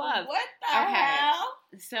damn club. What the hell?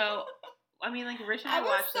 So, I mean, like, Rich and I I was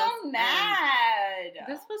watched so this. mad.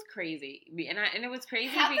 This was crazy, and it was crazy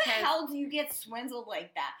How because the hell do you get swindled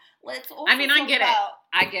like that? Let's. Also I mean, I get it.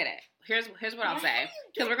 I get it. Here's what I'll say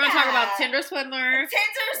because we're gonna talk about Tinder Swindler.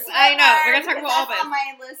 Tinder Swindler. I know we're gonna talk about all this. On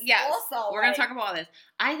my list yes, also, we're gonna talk about all this.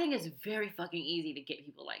 I think it's very fucking easy to get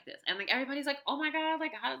people like this, and like everybody's like, "Oh my god,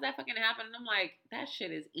 like how does that fucking happen?" And I'm like, that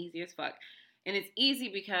shit is easy as fuck, and it's easy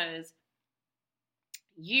because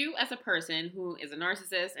you as a person who is a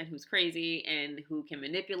narcissist and who's crazy and who can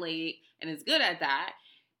manipulate and is good at that,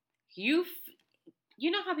 you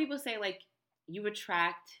know how people say like you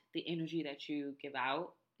attract the energy that you give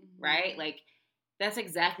out, right? Like that's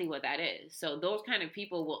exactly what that is. So those kind of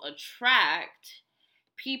people will attract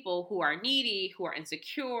people who are needy, who are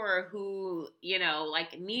insecure, who, you know,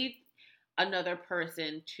 like need another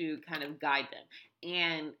person to kind of guide them.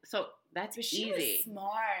 And so that's but she easy. Was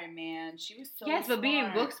smart, man. She was so yes, smart. but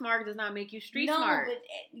being book smart does not make you street smart. No, but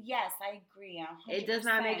yes, I agree. 100%. It does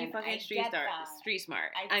not make you fucking street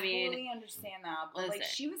smart. I mean, totally understand that. But like,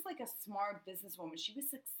 she was like a smart businesswoman. She was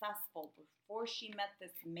successful before she met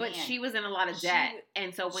this man. But she was in a lot of debt,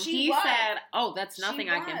 and so when he was. said, "Oh, that's nothing,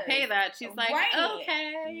 I can pay that," she's like,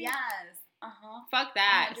 "Okay, yes, fuck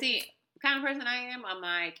that." 100%. See, kind of person I am, I'm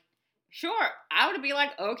like, sure, I would be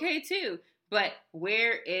like, okay too. But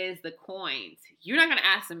where is the coins? You're not going to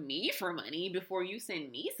ask me for money before you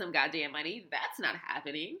send me some goddamn money. That's not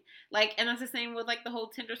happening. Like, and that's the same with like the whole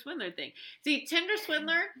Tinder Swindler thing. See, Tinder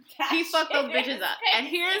Swindler, he fucked those bitches up. And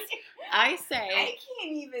here's, I say. I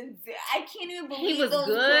can't even believe he was those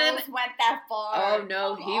good. girls went that far. Oh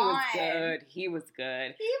no, he was good. He was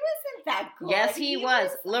good. He wasn't that good. Yes, he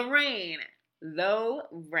was. Lorraine.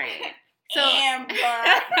 So, Amber.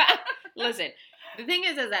 listen. The thing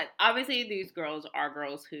is that obviously these girls are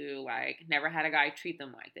girls who, like, never had a guy treat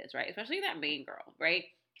them like this, right? Especially that main girl, right?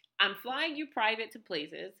 I'm flying you private to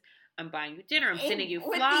places. I'm buying you dinner. I'm sending you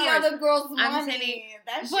flowers. With the other girl's money.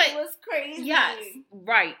 That shit was crazy. Yes,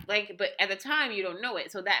 right. Like, but at the time, you don't know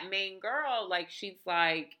it. So that main girl, like, she's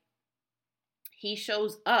like, he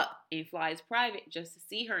shows up and flies private just to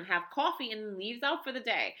see her and have coffee and leaves out for the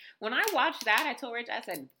day. When I watched that, I told Rich, I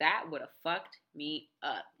said, that would have fucked me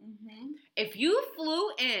up. Mm-hmm. If you flew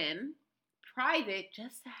in private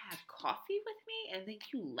just to have coffee with me and then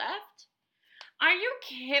you left, are you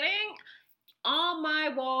kidding? All my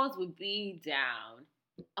walls would be down.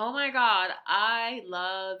 Oh my God, I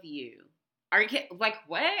love you. Are you kidding? Like,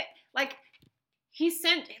 what? Like,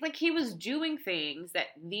 he was doing things that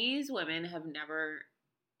these women have never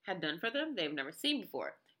had done for them. They've never seen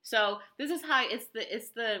before. So this is how it's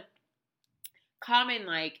the common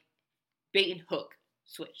like bait and hook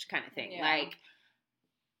switch kind of thing. Yeah. Like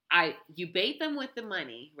you bait them with the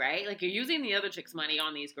money, right? Like you're using the other chick's money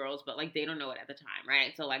on these girls, but like they don't know it at the time,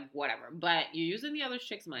 right? So like whatever. But you're using the other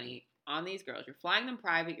chick's money on these girls. You're flying them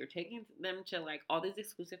private. You're taking them to like all these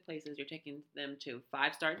exclusive places. You're taking them to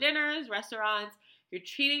 5-star dinners, restaurants. You're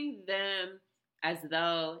treating them as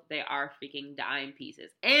though they are freaking dime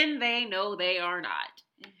pieces. And they know they are not.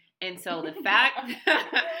 And so the fact,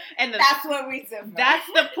 that's what we said. That's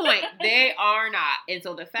the point. They are not. And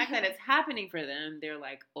so the fact that it's happening for them, they're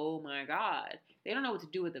like, oh my God. They don't know what to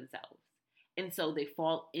do with themselves. And so they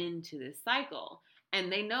fall into this cycle.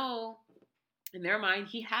 And they know in their mind,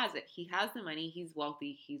 he has it. He has the money. He's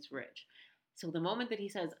wealthy. He's rich. So the moment that he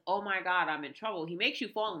says, oh my God, I'm in trouble, he makes you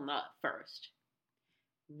fall in love first.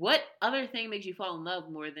 What other thing makes you fall in love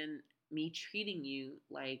more than me treating you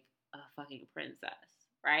like a fucking princess?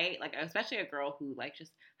 Right? Like, especially a girl who, like,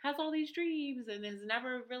 just has all these dreams and has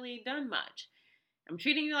never really done much. I'm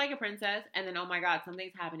treating you like a princess, and then, oh my God,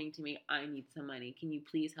 something's happening to me. I need some money. Can you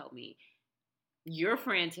please help me? You're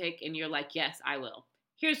frantic, and you're like, yes, I will.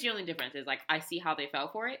 Here's the only difference is, like, I see how they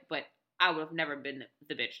fell for it, but I would have never been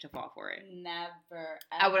the bitch to fall for it. Never, ever.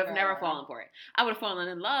 I would have never fallen for it. I would have fallen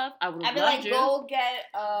in love. I would have loved I'd be like, you. go get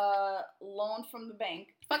a loan from the bank.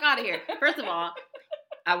 Fuck out of here. First of all,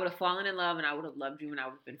 I would have fallen in love and I would have loved you and I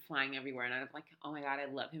would have been flying everywhere and I'd have like, oh my God, I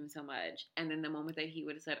love him so much. And then the moment that he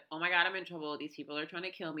would have said, oh my God, I'm in trouble. These people are trying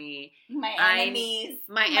to kill me. My enemies.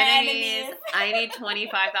 I need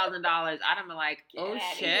 $25,000. I'd have been like, oh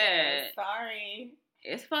shit. Sorry.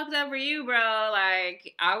 It's fucked up for you, bro.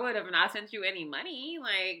 Like, I would have not sent you any money.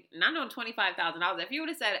 Like, not no $25,000. If you would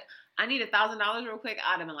have said, I need $1,000 real quick,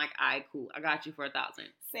 I'd have been like, all right, cool. I got you for $1,000.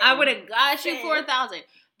 I would have got you for $1,000.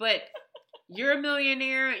 But you're a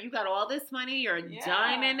millionaire. You got all this money. You're a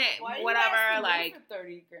diamond. Whatever. Like, for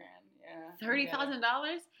 $30,000. Yeah. $30,000?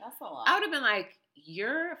 That's a lot. I would have been like,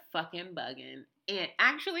 you're fucking bugging. And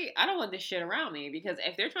actually, I don't want this shit around me because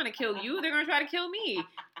if they're trying to kill you, they're going to try to kill me.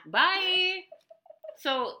 Bye.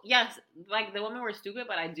 So, yes, like, the women were stupid,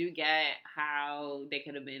 but I do get how they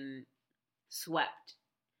could have been swept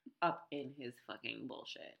up in his fucking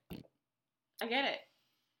bullshit. I get it.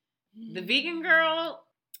 The vegan girl,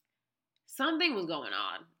 something was going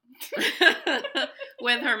on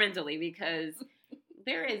with her mentally because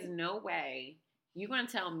there is no way you're going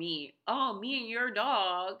to tell me, oh, me and your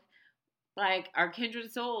dog, like, are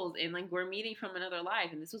kindred souls and, like, we're meeting from another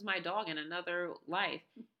life and this was my dog in another life.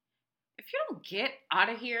 If you don't get out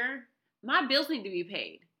of here, my bills need to be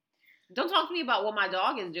paid. Don't talk to me about what my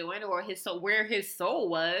dog is doing or his soul, where his soul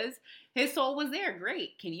was. His soul was there.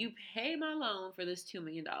 Great. Can you pay my loan for this $2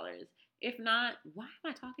 million? If not, why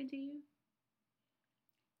am I talking to you?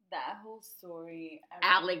 That whole story.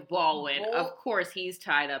 Alec Baldwin. Of course, he's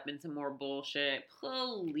tied up in some more bullshit.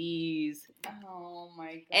 Please. Oh,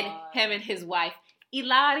 my God. And him and his wife,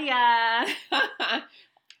 Ilaria.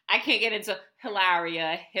 I can't get into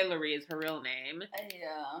Hilaria. Hillary is her real name.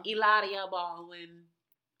 Yeah. Ilaria Baldwin.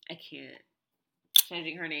 I can't.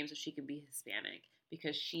 Changing her name so she can be Hispanic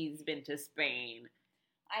because she's been to Spain.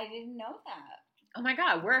 I didn't know that. Oh my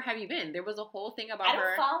God, where have you been? There was a whole thing about her.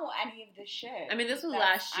 I don't follow any of this shit. I mean, this was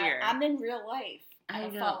last year. I'm in real life. I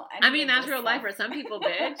know. I mean, that's real life for some people,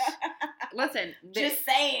 bitch. Listen. Just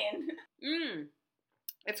saying.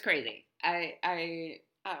 It's crazy. I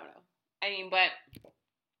don't know. I mean, but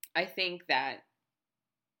I think that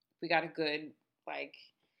we got a good, like,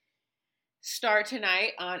 start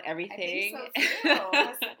tonight on everything. I think so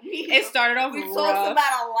too. It started off rough. We talked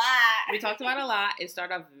about a lot. We talked about a lot. It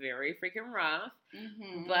started off very freaking rough.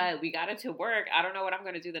 Mm-hmm. But we got it to work. I don't know what I'm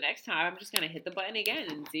going to do the next time. I'm just going to hit the button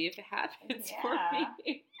again and see if it happens for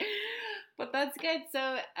me. But that's good.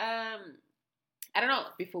 So, I don't know.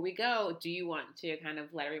 Before we go, do you want to kind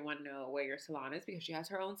of let everyone know where your salon is? Because she has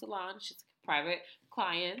her own salon. She's private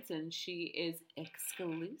clients and she is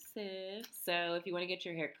exclusive. So if you want to get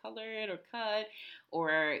your hair colored or cut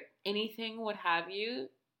or anything, what have you,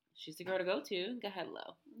 she's the girl to go to. Go ahead,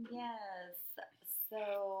 Lo. Yes.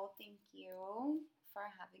 So thank you for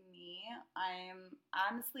having me.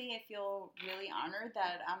 I feel really honored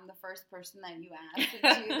that I'm the first person that you asked to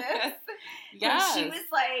do this. Yes. She was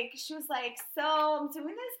like, so I'm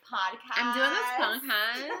doing this podcast.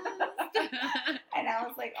 And I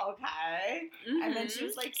was like, okay. Mm-hmm. And then she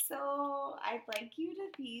was like, so I'd like you to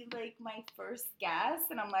be like my first guest.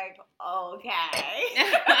 And I'm like, okay.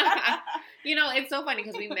 You know, it's so funny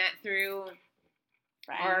because we met through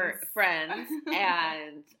friends,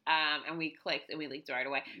 and we clicked and we leaked right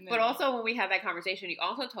away. But also when we had that conversation, you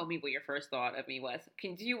also told me what your first thought of me was.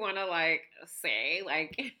 Do you want to like say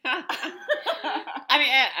like? I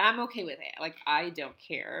mean, I'm okay with it. Like I don't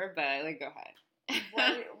care, but like go ahead.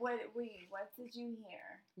 What did you hear?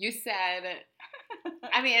 You said,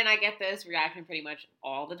 I mean, and I get this reaction pretty much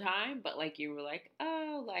all the time, but like you were like,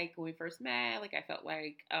 oh, like when we first met, like I felt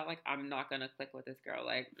like, oh, like I'm not gonna click with this girl,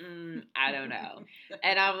 like I don't know,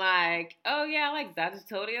 and I'm like, oh yeah, like that's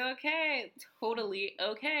totally okay,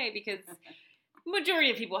 because majority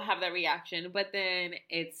of people have that reaction, but then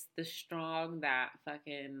it's the strong that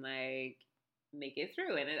fucking like make it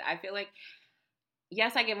through, and I feel like.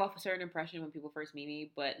 Yes, I give off a certain impression when people first meet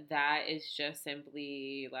me, but that is just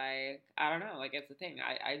simply like, I don't know, like it's the thing.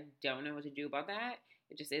 I don't know what to do about that.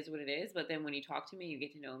 It just is what it is. But then when you talk to me, you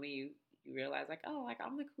get to know me, you realize like, oh, like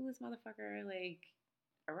I'm the coolest motherfucker like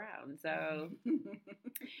around. So,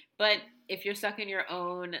 but if you're stuck in your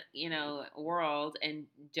own, world and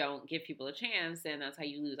don't give people a chance, then that's how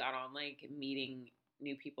you lose out on like meeting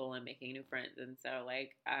new people and making new friends. And so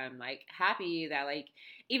like, I'm like happy that like,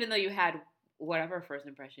 even though you had whatever first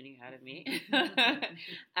impression you had of me,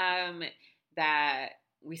 that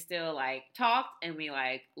we still like talked and we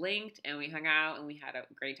like linked and we hung out and we had a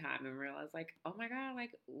great time and realized like, oh my god,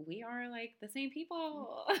 like we are like the same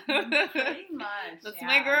people. Pretty much. That's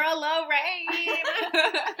my girl Lorraine.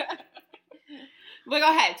 But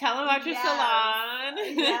go ahead, tell them about your salon.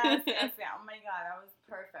 Yes. Oh my god, that was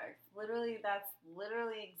perfect. That's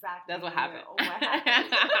literally exactly what happened.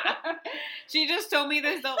 She just told me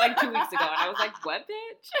this like 2 weeks ago, and I was like, "What,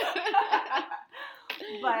 bitch?"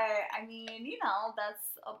 But I mean,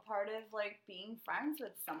 that's a part of like being friends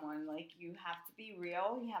with someone. Like you have to be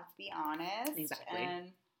real, you have to be honest, exactly,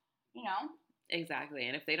 and exactly.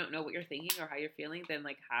 And if they don't know what you're thinking or how you're feeling, then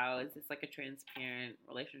like, how is this like a transparent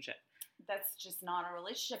relationship? That's just not a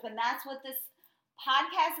relationship, and that's what this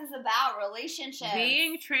podcast is about, relationships.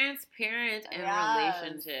 Being transparent in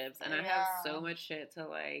relationships. And I have so much shit to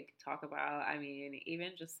like talk about. I mean,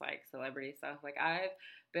 even just like celebrity stuff. Like I've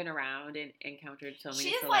been around and encountered so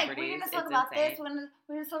many celebrities. She's like, we're going to talk about this, we're going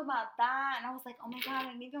to talk about that. And I was like, oh my god, I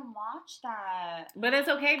didn't even watch that. But it's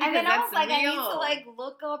okay because and then that's I was like, real. I need to like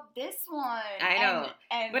look up this one. I know.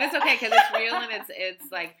 But it's okay because it's real and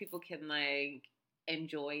it's like people can like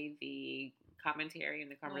enjoy the commentary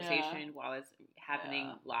and the conversation while it's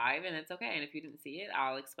happening live, and it's okay. And if you didn't see it,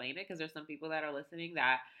 I'll explain it because there's some people that are listening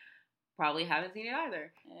that probably haven't seen it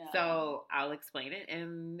either. So I'll explain it,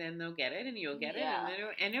 and then they'll get it, and you'll get it,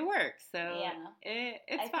 and it works. So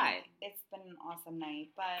it's fine. It's been an awesome night,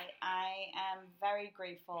 but I am very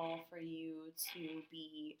grateful for you to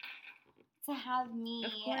have me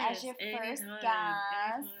as your first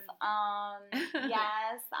guest.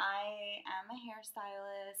 Yes, I am a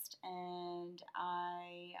hairstylist, and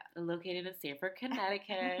I located in Stamford,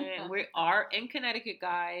 Connecticut. We are in Connecticut,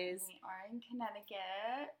 guys. We are in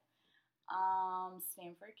Connecticut,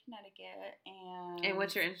 Stamford, Connecticut, and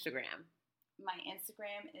what's your Instagram? My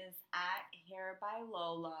Instagram is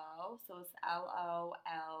 @hairbyLolo, so it's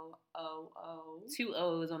LOLOO. 2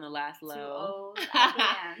 O's on the last low. 2 O's at the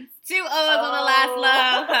end. 2 O's on the last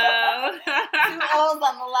low. 2 O's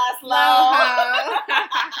on the last low.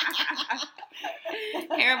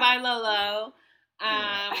 Hair by Lolo.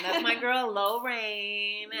 That's my girl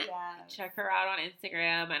Lorraine. Yes. Check her out on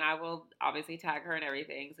Instagram, and I will obviously tag her and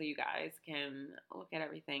everything, so you guys can look at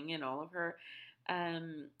everything and all of her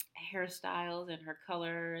hairstyles and her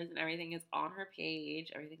colors and everything is on her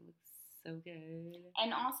page. Everything looks so good.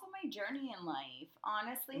 And also my journey in life.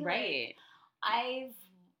 Honestly, right. Like, I've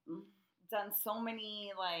done so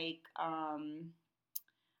many like I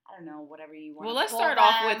don't know, whatever you want. Well, let's start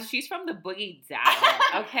off with she's from the Boogie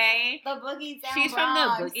Down, okay? The Boogie Down. She's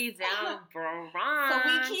Bronx. from the Boogie Down Bronx. So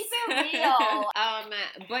we keep it real.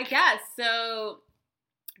 But yeah, so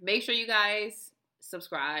make sure you guys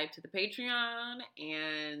subscribe to the Patreon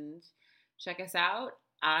and check us out.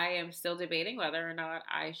 I am still debating whether or not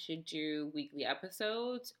I should do weekly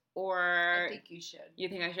episodes or I think you should. You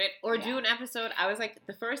think I should? Or do an episode. I was like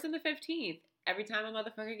the 1st and the 15th. Every time a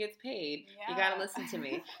motherfucker gets paid, you gotta listen to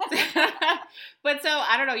me. But so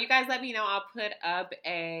I don't know. You guys let me know. I'll put up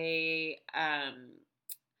a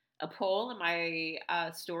poll in my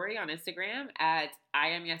story on Instagram at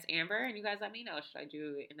IamYesAmber, and you guys let me know. Should I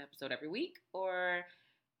do an episode every week or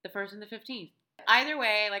the 1st and the 15th? Either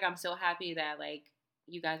way, like I'm so happy that like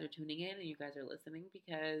you guys are tuning in and you guys are listening,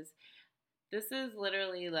 because this is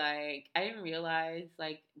literally like I didn't realize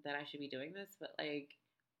like that I should be doing this, but like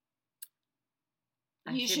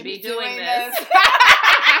I should be doing this.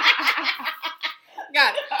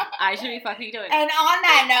 God, I should be fucking doing it. And on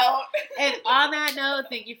that note,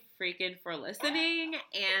 thank you freaking for listening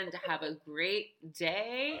and have a great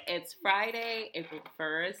day. It's Friday, April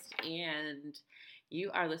 1st, and you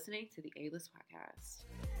are listening to the A-List Podcast.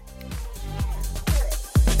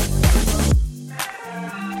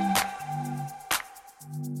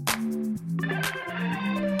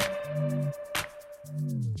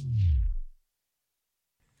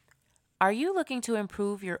 Are you looking to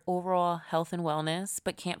improve your overall health and wellness,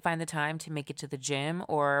 but can't find the time to make it to the gym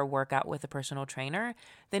or work out with a personal trainer?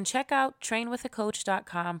 Then check out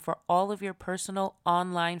trainwithacoach.com for all of your personal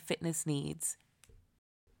online fitness needs.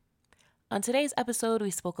 On today's episode,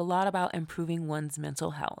 we spoke a lot about improving one's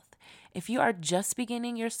mental health. If you are just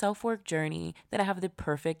beginning your self-work journey, then I have the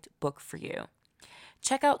perfect book for you.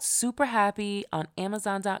 Check out Super Happy on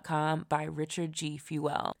Amazon.com by Richard G.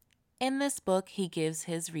 Fuel. In this book, he gives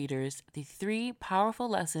his readers the 3 powerful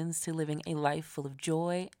lessons to living a life full of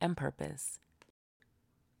joy and purpose.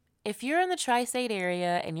 If you're in the tri-state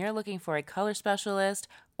area and you're looking for a color specialist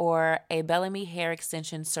or a Bellamy hair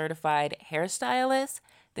extension certified hairstylist,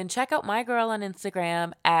 then check out my girl on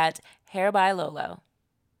Instagram at Hair by Lolo.